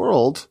this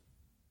world,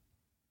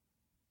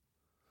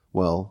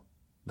 well,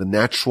 the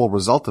natural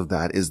result of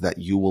that is that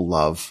you will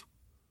love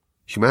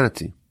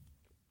humanity.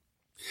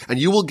 And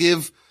you will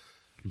give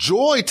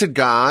joy to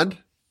God,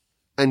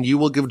 and you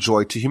will give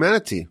joy to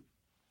humanity.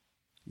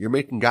 You're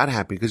making God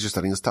happy because you're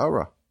studying His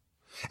Torah.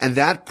 And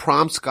that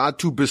prompts God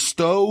to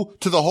bestow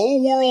to the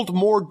whole world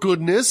more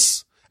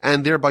goodness,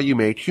 and thereby you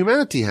make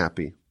humanity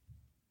happy.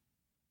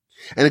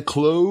 And it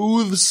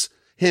clothes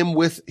him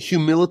with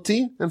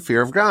humility and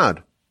fear of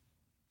God.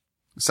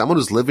 Someone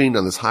who's living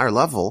on this higher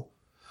level,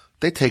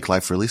 they take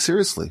life really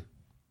seriously.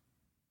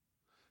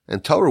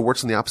 And Torah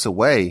works in the opposite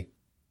way,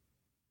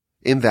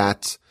 in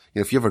that,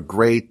 if you have a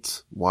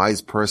great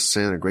wise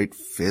person, a great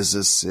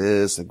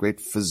physicist, a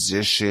great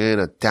physician,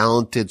 a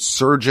talented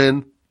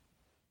surgeon,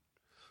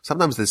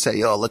 sometimes they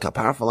say, look how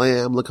powerful I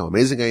am, look how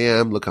amazing I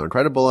am, look how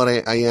incredible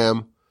I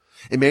am.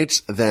 It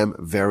makes them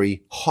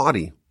very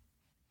haughty.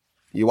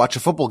 You watch a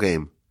football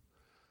game,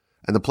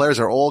 and the players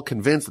are all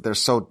convinced that they're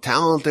so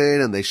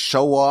talented, and they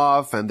show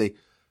off, and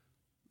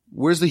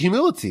where's the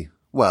humility?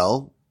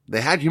 Well,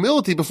 they had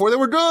humility before they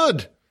were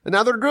good, and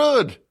now they're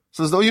good.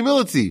 So there's no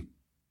humility.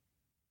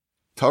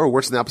 Torah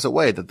works in the opposite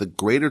way, that the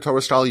greater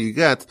Torah style you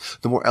get,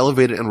 the more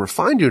elevated and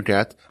refined you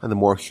get, and the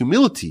more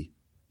humility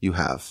you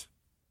have.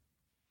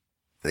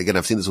 And again,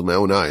 I've seen this with my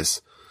own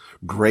eyes.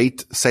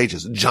 Great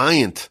sages,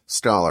 giant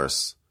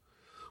scholars,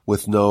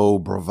 with no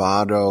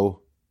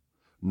bravado,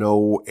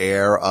 no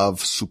air of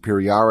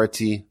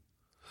superiority,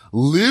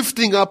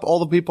 lifting up all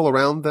the people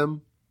around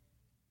them.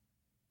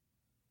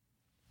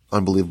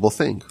 Unbelievable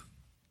thing.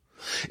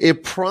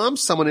 It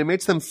prompts someone, it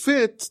makes them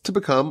fit to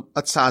become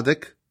a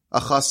tzaddik, a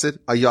chassid,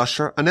 a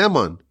yashar, an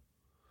eman,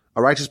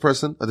 a righteous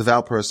person, a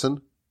devout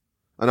person,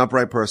 an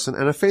upright person,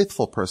 and a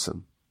faithful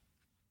person.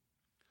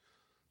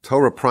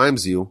 Torah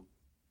primes you,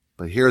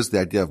 but here's the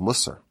idea of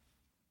Musar.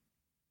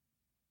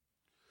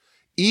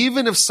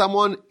 Even if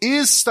someone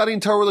is studying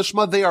Torah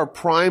Lishma, they are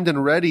primed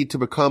and ready to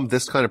become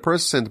this kind of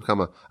person, to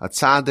become a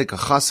tzaddik, a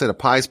chassid, a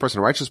pious person,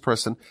 a righteous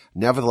person.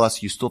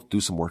 Nevertheless, you still have to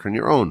do some work on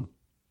your own.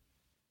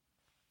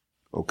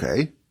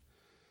 Okay.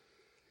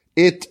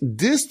 It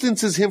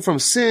distances him from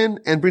sin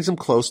and brings him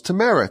close to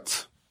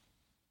merit.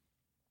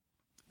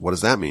 What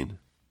does that mean?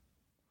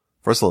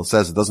 First of all, it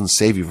says it doesn't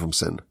save you from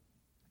sin.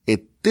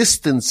 It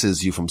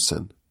distances you from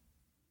sin.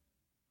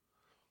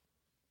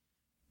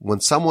 When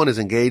someone is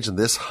engaged in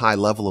this high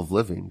level of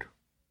living,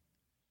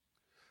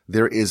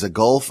 there is a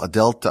gulf, a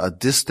delta, a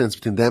distance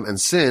between them and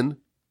sin.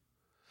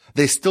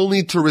 They still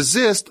need to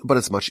resist, but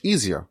it's much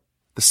easier.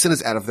 The sin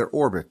is out of their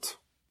orbit.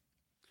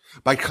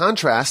 By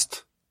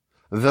contrast,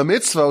 the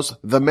mitzvos,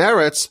 the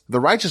merits,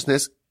 the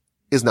righteousness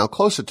is now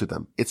closer to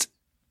them. It's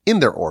in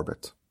their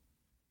orbit.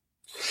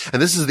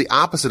 And this is the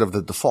opposite of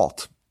the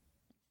default.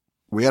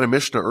 We had a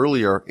Mishnah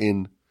earlier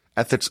in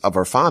Ethics of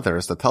Our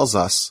Fathers that tells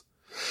us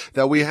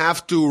that we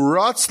have to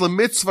ratz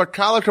l'mitzvah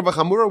kalak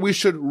v'chamura. We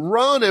should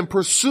run and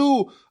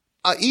pursue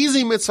an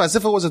easy mitzvah as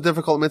if it was a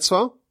difficult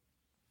mitzvah.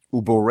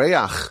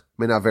 Uboreach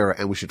min avera,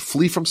 and we should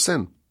flee from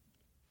sin.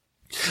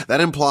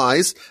 That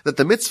implies that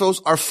the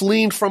mitzvos are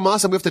fleeing from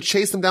us and we have to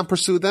chase them down,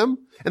 pursue them,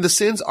 and the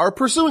sins are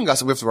pursuing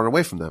us and we have to run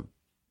away from them.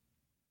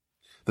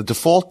 The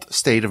default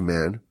state of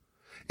man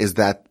is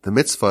that the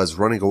mitzvah is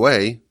running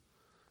away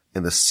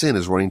and the sin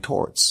is running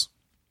towards.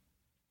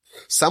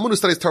 Someone who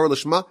studies Torah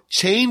Lishma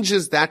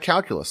changes that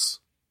calculus.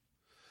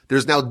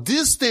 There's now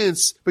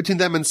distance between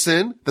them and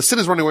sin. The sin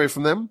is running away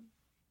from them.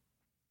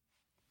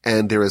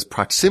 And there is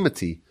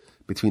proximity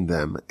between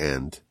them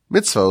and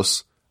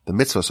mitzvos. The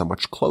mitzvos are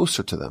much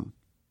closer to them.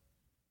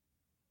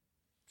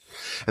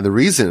 And the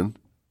reason,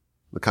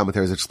 the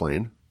commentaries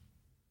explain,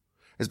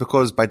 is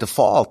because by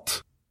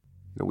default,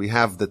 we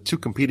have the two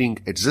competing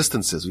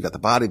existences. We got the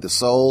body, the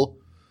soul,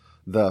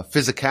 the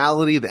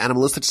physicality, the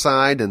animalistic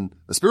side, and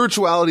the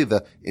spirituality,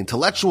 the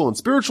intellectual and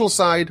spiritual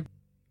side.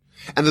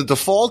 And the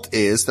default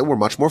is that we're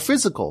much more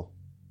physical.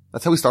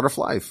 That's how we start off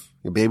life.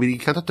 You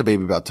can't talk to a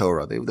baby about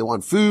Torah. They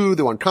want food,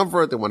 they want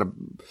comfort, they want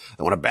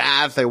a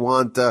bath, they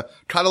want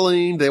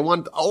cuddling, they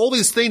want all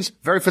these things,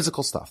 very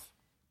physical stuff.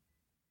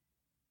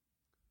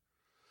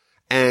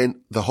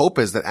 And the hope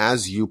is that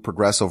as you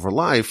progress over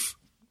life,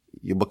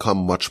 you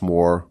become much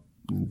more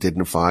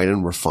dignified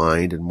and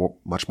refined and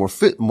much more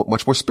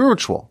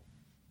spiritual.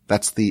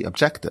 That's the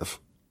objective.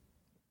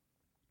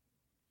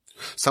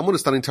 Someone who's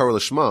studying Torah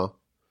Lishma,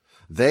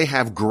 they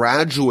have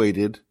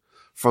graduated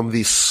from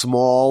the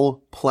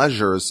small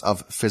pleasures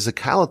of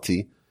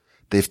physicality.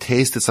 They've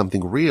tasted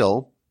something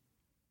real.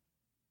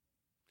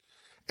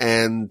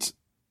 And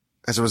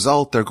as a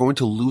result, they're going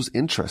to lose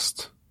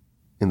interest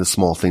in the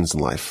small things in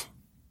life.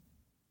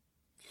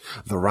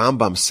 The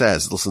Rambam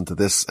says, listen to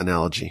this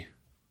analogy.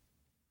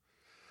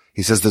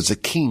 He says there's a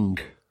king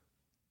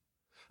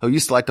who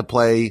used to like to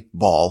play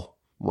ball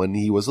when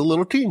he was a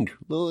little king,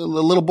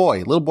 little boy.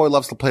 Little boy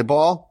loves to play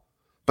ball,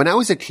 but now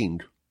he's a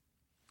king.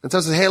 And so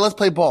he says, hey, let's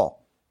play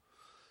ball.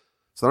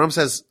 So the Rambam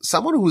says,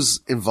 someone who's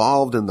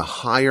involved in the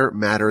higher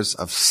matters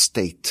of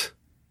state,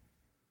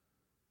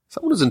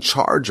 someone who's in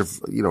charge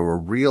of, a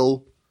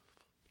real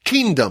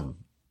kingdom,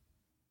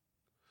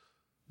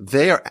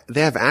 they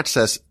have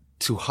access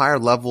to higher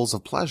levels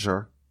of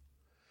pleasure,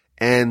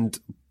 and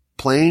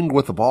playing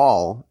with the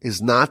ball is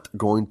not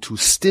going to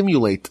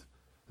stimulate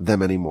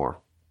them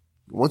anymore.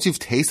 Once you've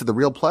tasted the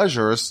real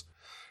pleasures,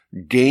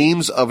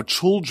 games of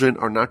children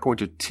are not going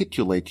to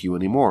titillate you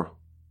anymore.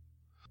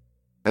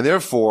 And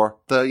therefore,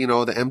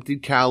 the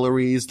emptied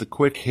calories, the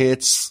quick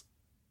hits,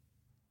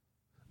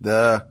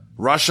 the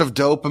rush of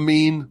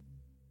dopamine,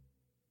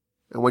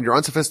 and when you're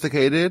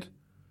unsophisticated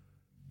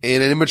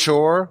and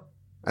immature,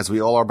 as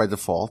we all are by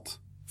default,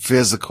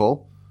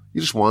 physical,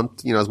 you just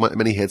want, as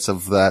many hits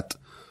of that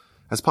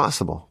as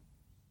possible.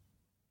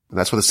 And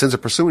that's why the sins are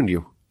pursuing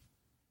you.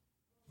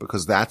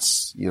 Because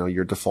that's,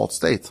 your default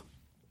state.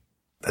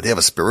 That they have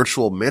a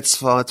spiritual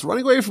mitzvah, it's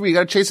running away from you. You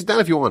gotta chase it down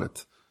if you want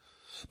it.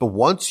 But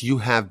once you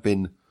have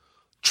been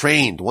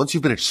trained, once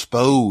you've been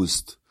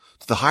exposed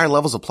to the higher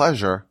levels of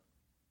pleasure,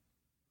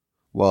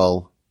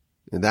 Well,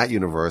 in that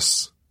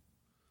universe,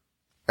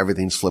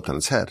 everything's flipped on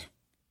its head.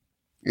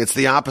 It's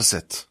the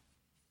opposite.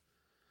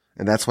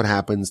 And that's what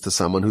happens to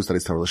someone who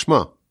studies Torah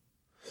Lishma.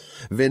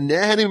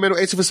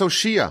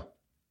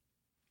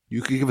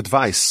 You can give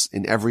advice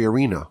in every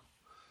arena.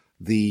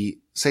 The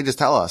sages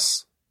tell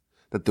us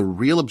that the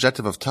real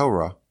objective of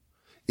Torah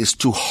is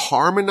to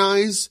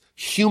harmonize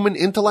human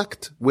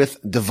intellect with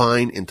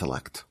divine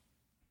intellect.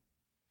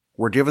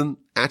 We're given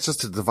access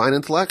to divine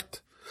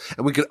intellect,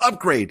 and we can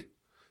upgrade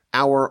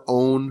our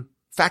own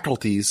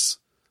faculties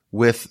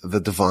with the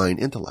divine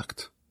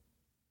intellect.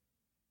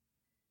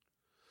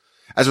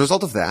 As a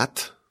result of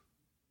that,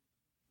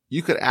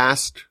 you could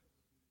ask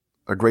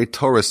a great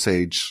Torah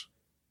sage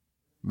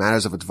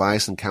matters of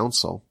advice and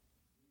counsel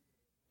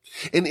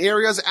in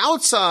areas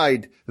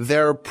outside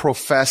their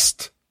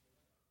professed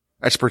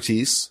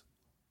expertise,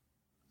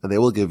 and they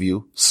will give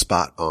you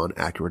spot-on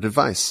accurate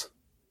advice.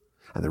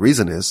 And the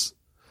reason is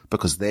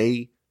because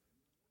they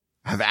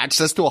have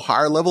access to a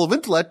higher level of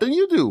intellect than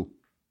you do.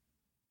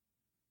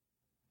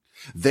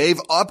 They've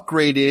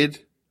upgraded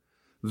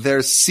their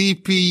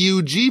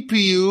CPU,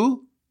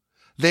 GPU.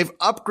 They've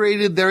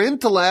upgraded their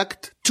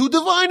intellect to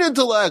divine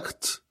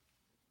intellect.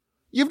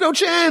 You have no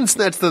chance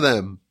next to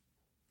them.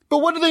 But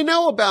what do they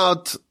know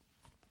about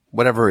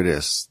whatever it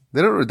is?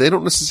 They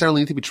don't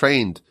necessarily need to be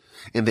trained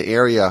in the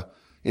area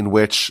in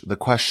which the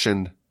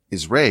question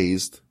is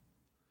raised.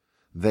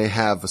 They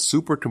have a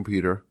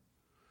supercomputer.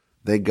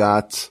 They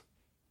got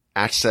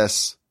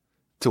access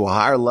to a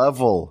higher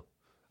level,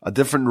 a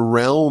different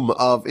realm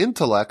of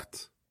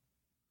intellect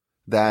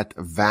that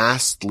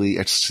vastly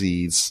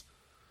exceeds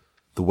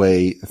the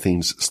way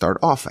things start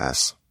off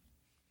as.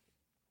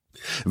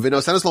 It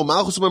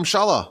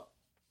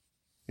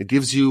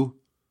gives you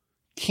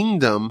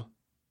kingdom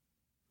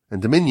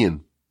and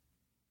dominion.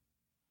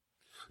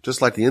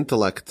 Just like the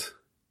intellect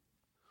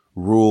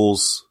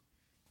rules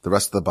the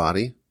rest of the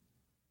body,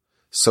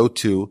 so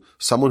too,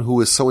 someone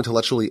who is so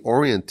intellectually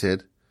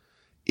oriented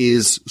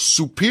is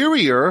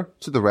superior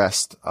to the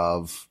rest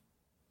of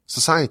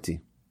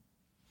society.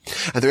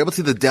 And they're able to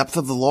see the depth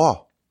of the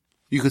law.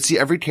 You can see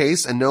every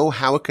case and know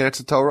how it connects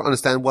to Torah,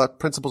 understand what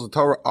principles of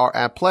Torah are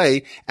at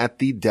play at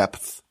the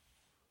depth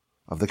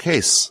of the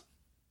case.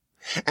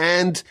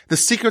 And the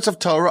secrets of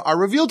Torah are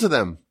revealed to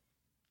them.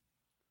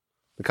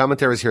 The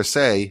commentaries here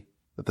say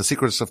that the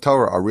secrets of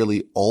Torah are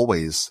really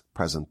always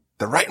present.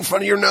 They're right in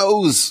front of your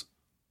nose,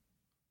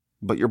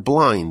 but you're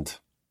blind.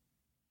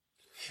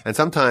 And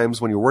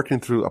sometimes when you're working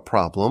through a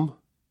problem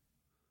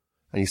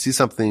and you see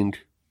something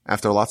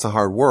after lots of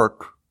hard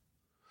work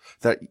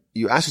that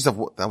you ask yourself,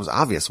 well, that was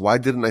obvious. Why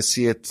didn't I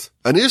see it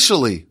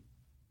initially?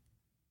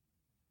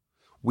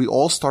 We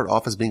all start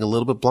off as being a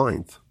little bit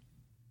blind.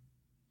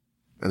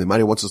 And the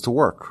Almighty wants us to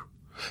work.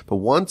 But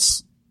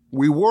once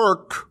we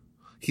work,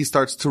 He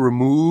starts to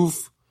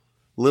remove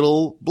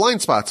little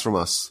blind spots from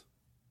us.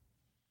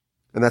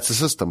 And that's the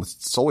system.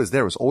 It's always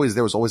there. It's always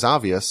there. It's always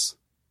obvious.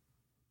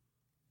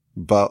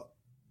 But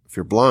if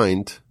you're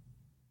blind,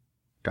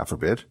 God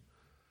forbid,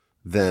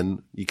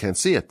 then you can't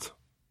see it.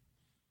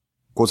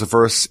 Quotes a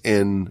verse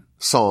in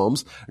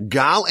Psalms,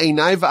 Gal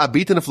einai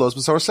va'abit neflos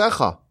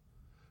b'sarasecha.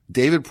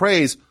 David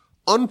prays,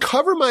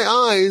 uncover my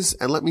eyes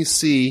and let me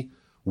see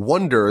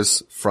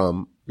wonders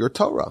from your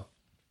Torah.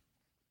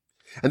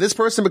 And this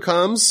person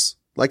becomes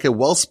like a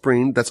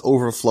wellspring that's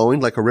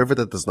overflowing, like a river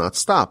that does not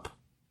stop.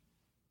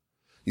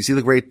 You see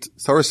the great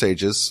Torah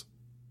sages,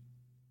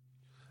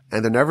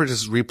 and they're never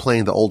just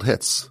replaying the old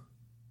hits.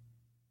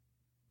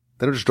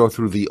 They don't just go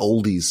through the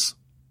oldies.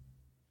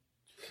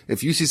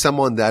 If you see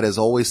someone that is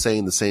always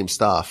saying the same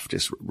stuff,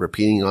 just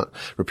repeating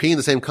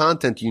the same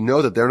content, you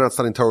know that they're not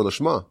studying Torah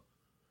Lishma.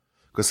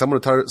 Because someone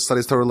who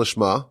studies Torah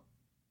Lishma,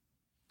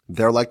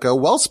 they're like a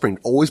wellspring,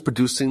 always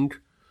producing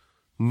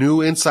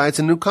new insights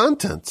and new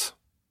content.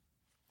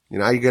 You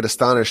know, I get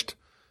astonished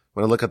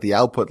when I look at the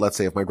output, let's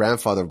say, of my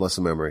grandfather of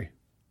blessed memory.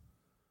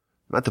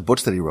 Not the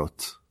books that he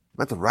wrote,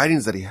 not the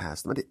writings that he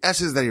has, not the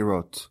essays that he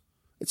wrote.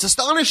 It's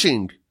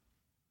astonishing.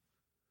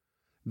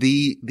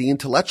 The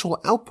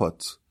intellectual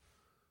output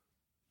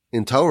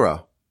in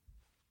Torah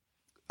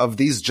of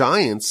these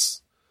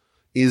giants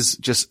is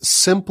just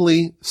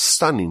simply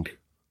stunning.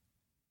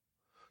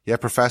 You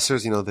have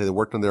professors, you know, they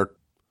worked on their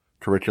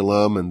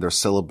curriculum and their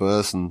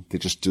syllabus and they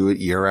just do it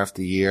year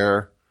after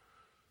year.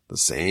 The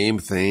same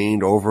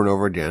thing over and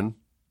over again.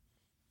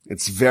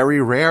 It's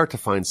very rare to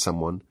find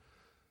someone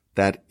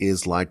that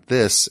is like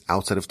this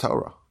outside of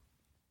Torah.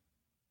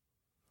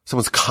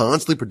 Someone's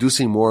constantly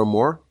producing more and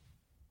more.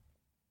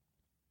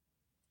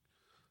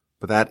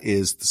 But that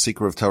is the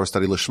secret of Torah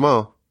study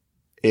Lishma.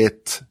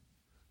 It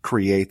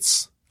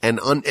creates an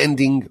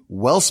unending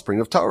wellspring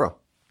of Torah.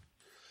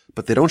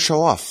 But they don't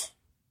show off.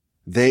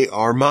 They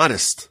are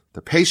modest.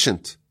 They're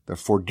patient. They're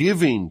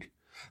forgiving.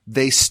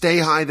 They stay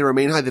high. They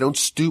remain high. They don't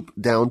stoop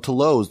down to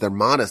lows. They're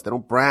modest. They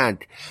don't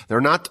brag.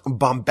 They're not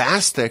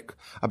bombastic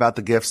about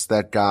the gifts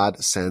that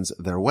God sends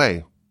their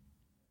way.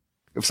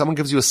 If someone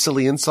gives you a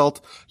silly insult,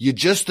 you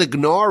just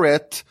ignore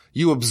it.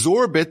 You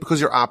absorb it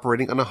because you're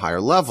operating on a higher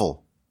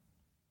level.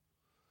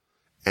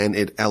 and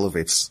it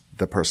elevates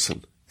the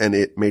person, and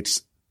it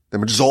makes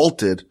them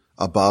exalted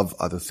above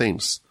other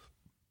things.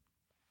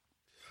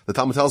 The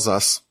Talmud tells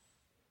us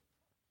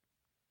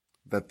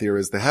that there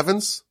is the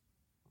heavens,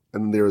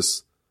 and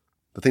there's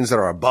the things that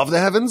are above the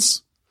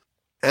heavens,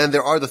 and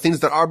there are the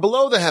things that are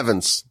below the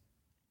heavens.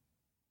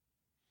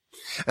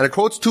 And it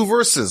quotes two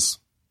verses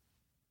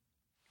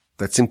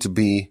that seem to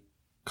be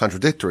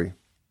contradictory.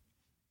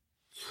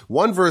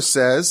 One verse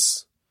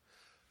says,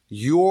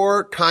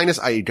 your kindness,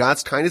 i.e.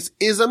 God's kindness,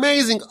 is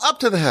amazing up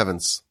to the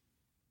heavens.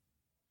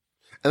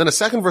 And then a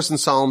second verse in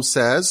Psalm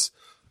says,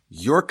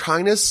 your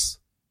kindness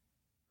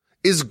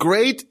is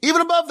great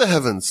even above the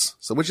heavens.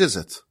 So which is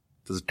it?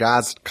 Does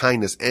God's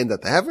kindness end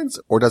at the heavens,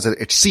 or does it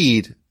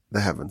exceed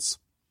the heavens?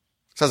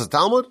 Says the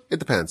Talmud, it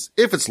depends.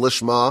 If it's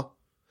Lishma,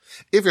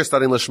 if you're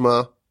studying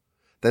Lishma,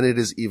 then it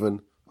is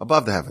even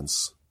above the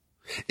heavens.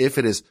 If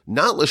it is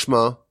not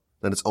Lishma,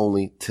 then it's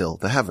only till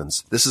the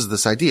heavens. This is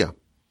this idea.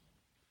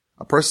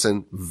 A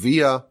person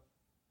via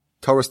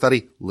Torah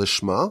study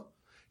Lishma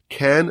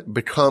can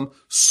become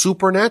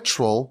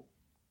supernatural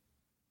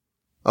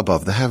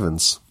above the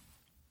heavens.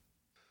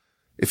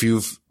 If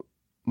you've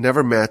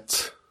never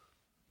met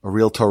a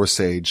real Torah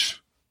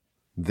sage,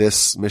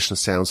 this Mishnah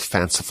sounds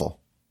fanciful.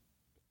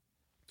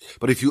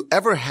 But if you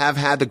ever have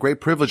had the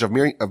great privilege of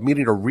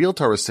meeting a real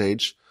Torah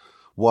sage,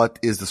 what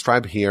is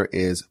described here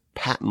is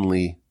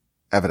patently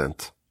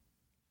evident.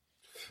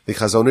 The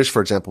Chazon Ish,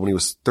 for example, when he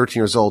was 13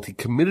 years old, he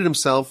committed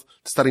himself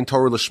to studying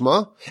Torah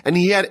Lishma, and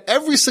he had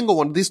every single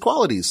one of these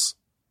qualities.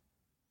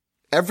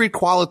 Every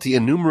quality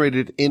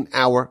enumerated in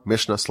our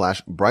Mishnah /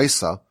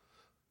 Brisa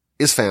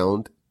is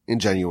found in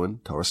genuine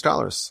Torah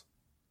scholars.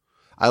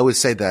 I always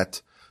say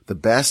that the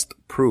best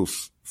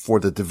proof for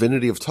the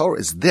divinity of Torah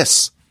is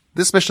this.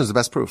 This Mishnah is the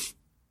best proof.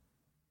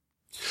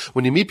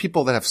 When you meet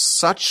people that have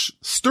such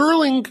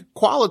sterling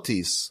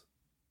qualities,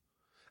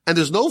 and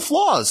there's no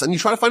flaws, and you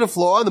try to find a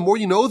flaw, and the more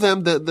you know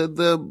them,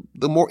 the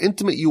more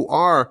intimate you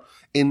are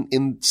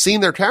in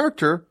seeing their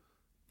character,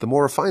 the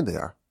more refined they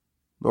are.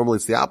 Normally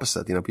it's the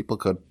opposite. People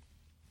could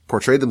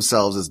portray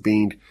themselves as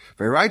being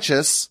very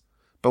righteous,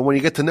 but when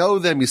you get to know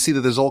them, you see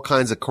that there's all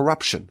kinds of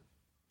corruption.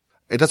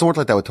 It doesn't work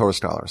like that with Torah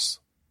scholars.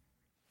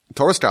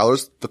 Torah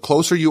scholars, the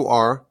closer you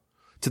are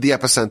to the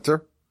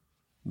epicenter,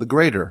 the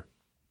greater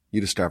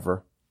you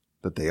discover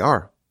that they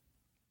are.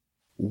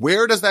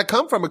 Where does that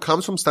come from? It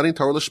comes from studying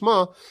Torah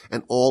Lishma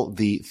and all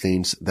the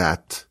things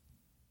that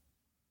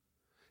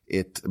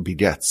it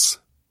begets.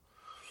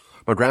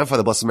 My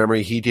grandfather, blessed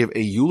memory, he gave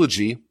a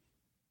eulogy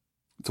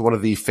to one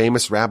of the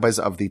famous rabbis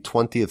of the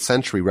 20th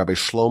century, Rabbi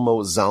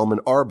Shlomo Zalman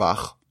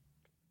Auerbach.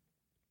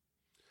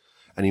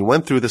 And he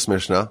went through this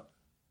Mishnah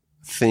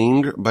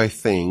thing by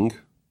thing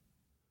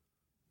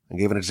and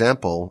gave an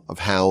example of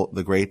how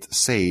the great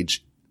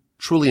sage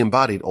truly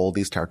embodied all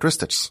these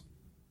characteristics.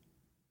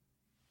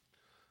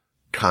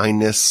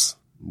 Kindness,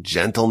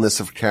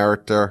 gentleness of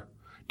character,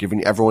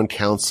 giving everyone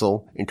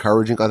counsel,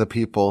 encouraging other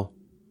people,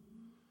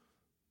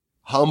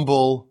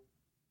 humble,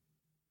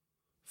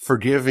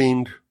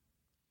 forgiving,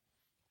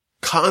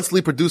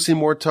 constantly producing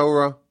more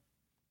Torah,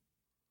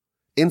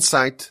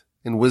 insight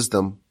and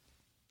wisdom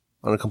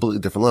on a completely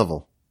different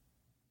level.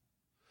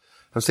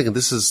 I was thinking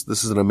this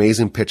is an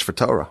amazing pitch for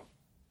Torah.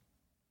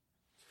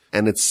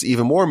 And it's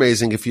even more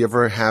amazing if you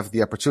ever have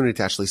the opportunity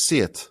to actually see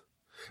it.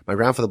 My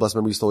grandfather, blessed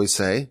memory, used to always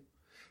say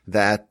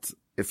that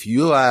if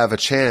you have a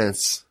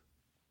chance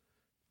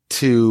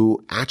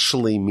to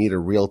actually meet a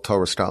real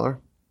Torah scholar,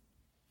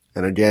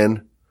 and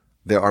again,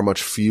 there are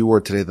much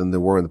fewer today than there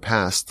were in the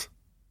past,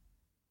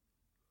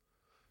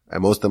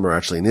 and most of them are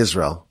actually in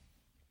Israel.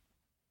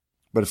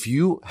 But if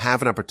you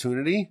have an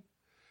opportunity,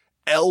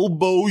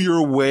 elbow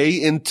your way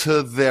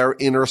into their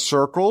inner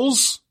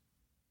circles,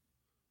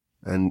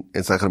 and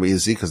it's not going to be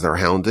easy because they're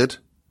hounded.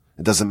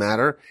 It doesn't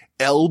matter.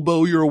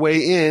 Elbow your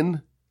way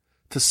in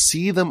to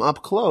see them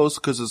up close,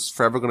 because it's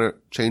forever going to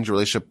change your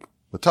relationship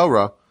with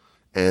Torah,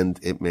 and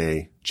it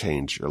may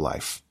change your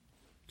life.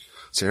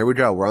 So here we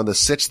go. We're on the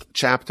 6th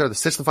chapter, the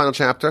 6th and final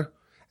chapter,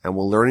 and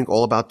we're learning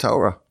all about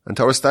Torah and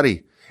Torah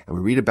study. And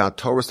we read about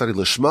Torah study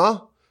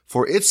Lishma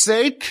for its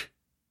sake.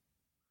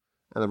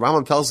 And the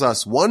Rambam tells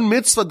us one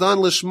mitzvah done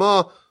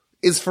Lishma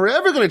is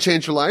forever going to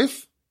change your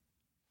life.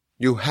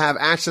 You have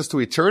access to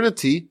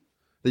eternity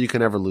that you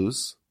can never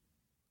lose.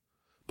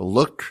 But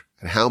look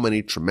at how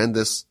many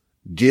tremendous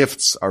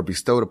gifts are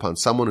bestowed upon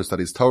someone who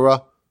studies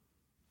Torah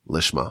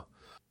Lishma.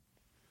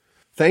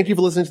 Thank you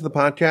for listening to the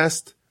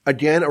podcast.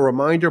 Again, a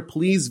reminder,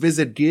 please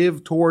visit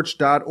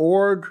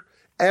givetorch.org.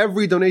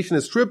 Every donation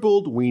is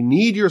tripled. We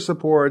need your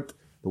support.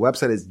 The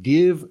website is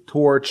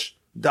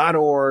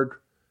givetorch.org.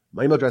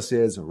 My email address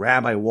is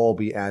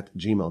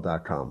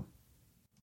rabbiwolbe@gmail.com.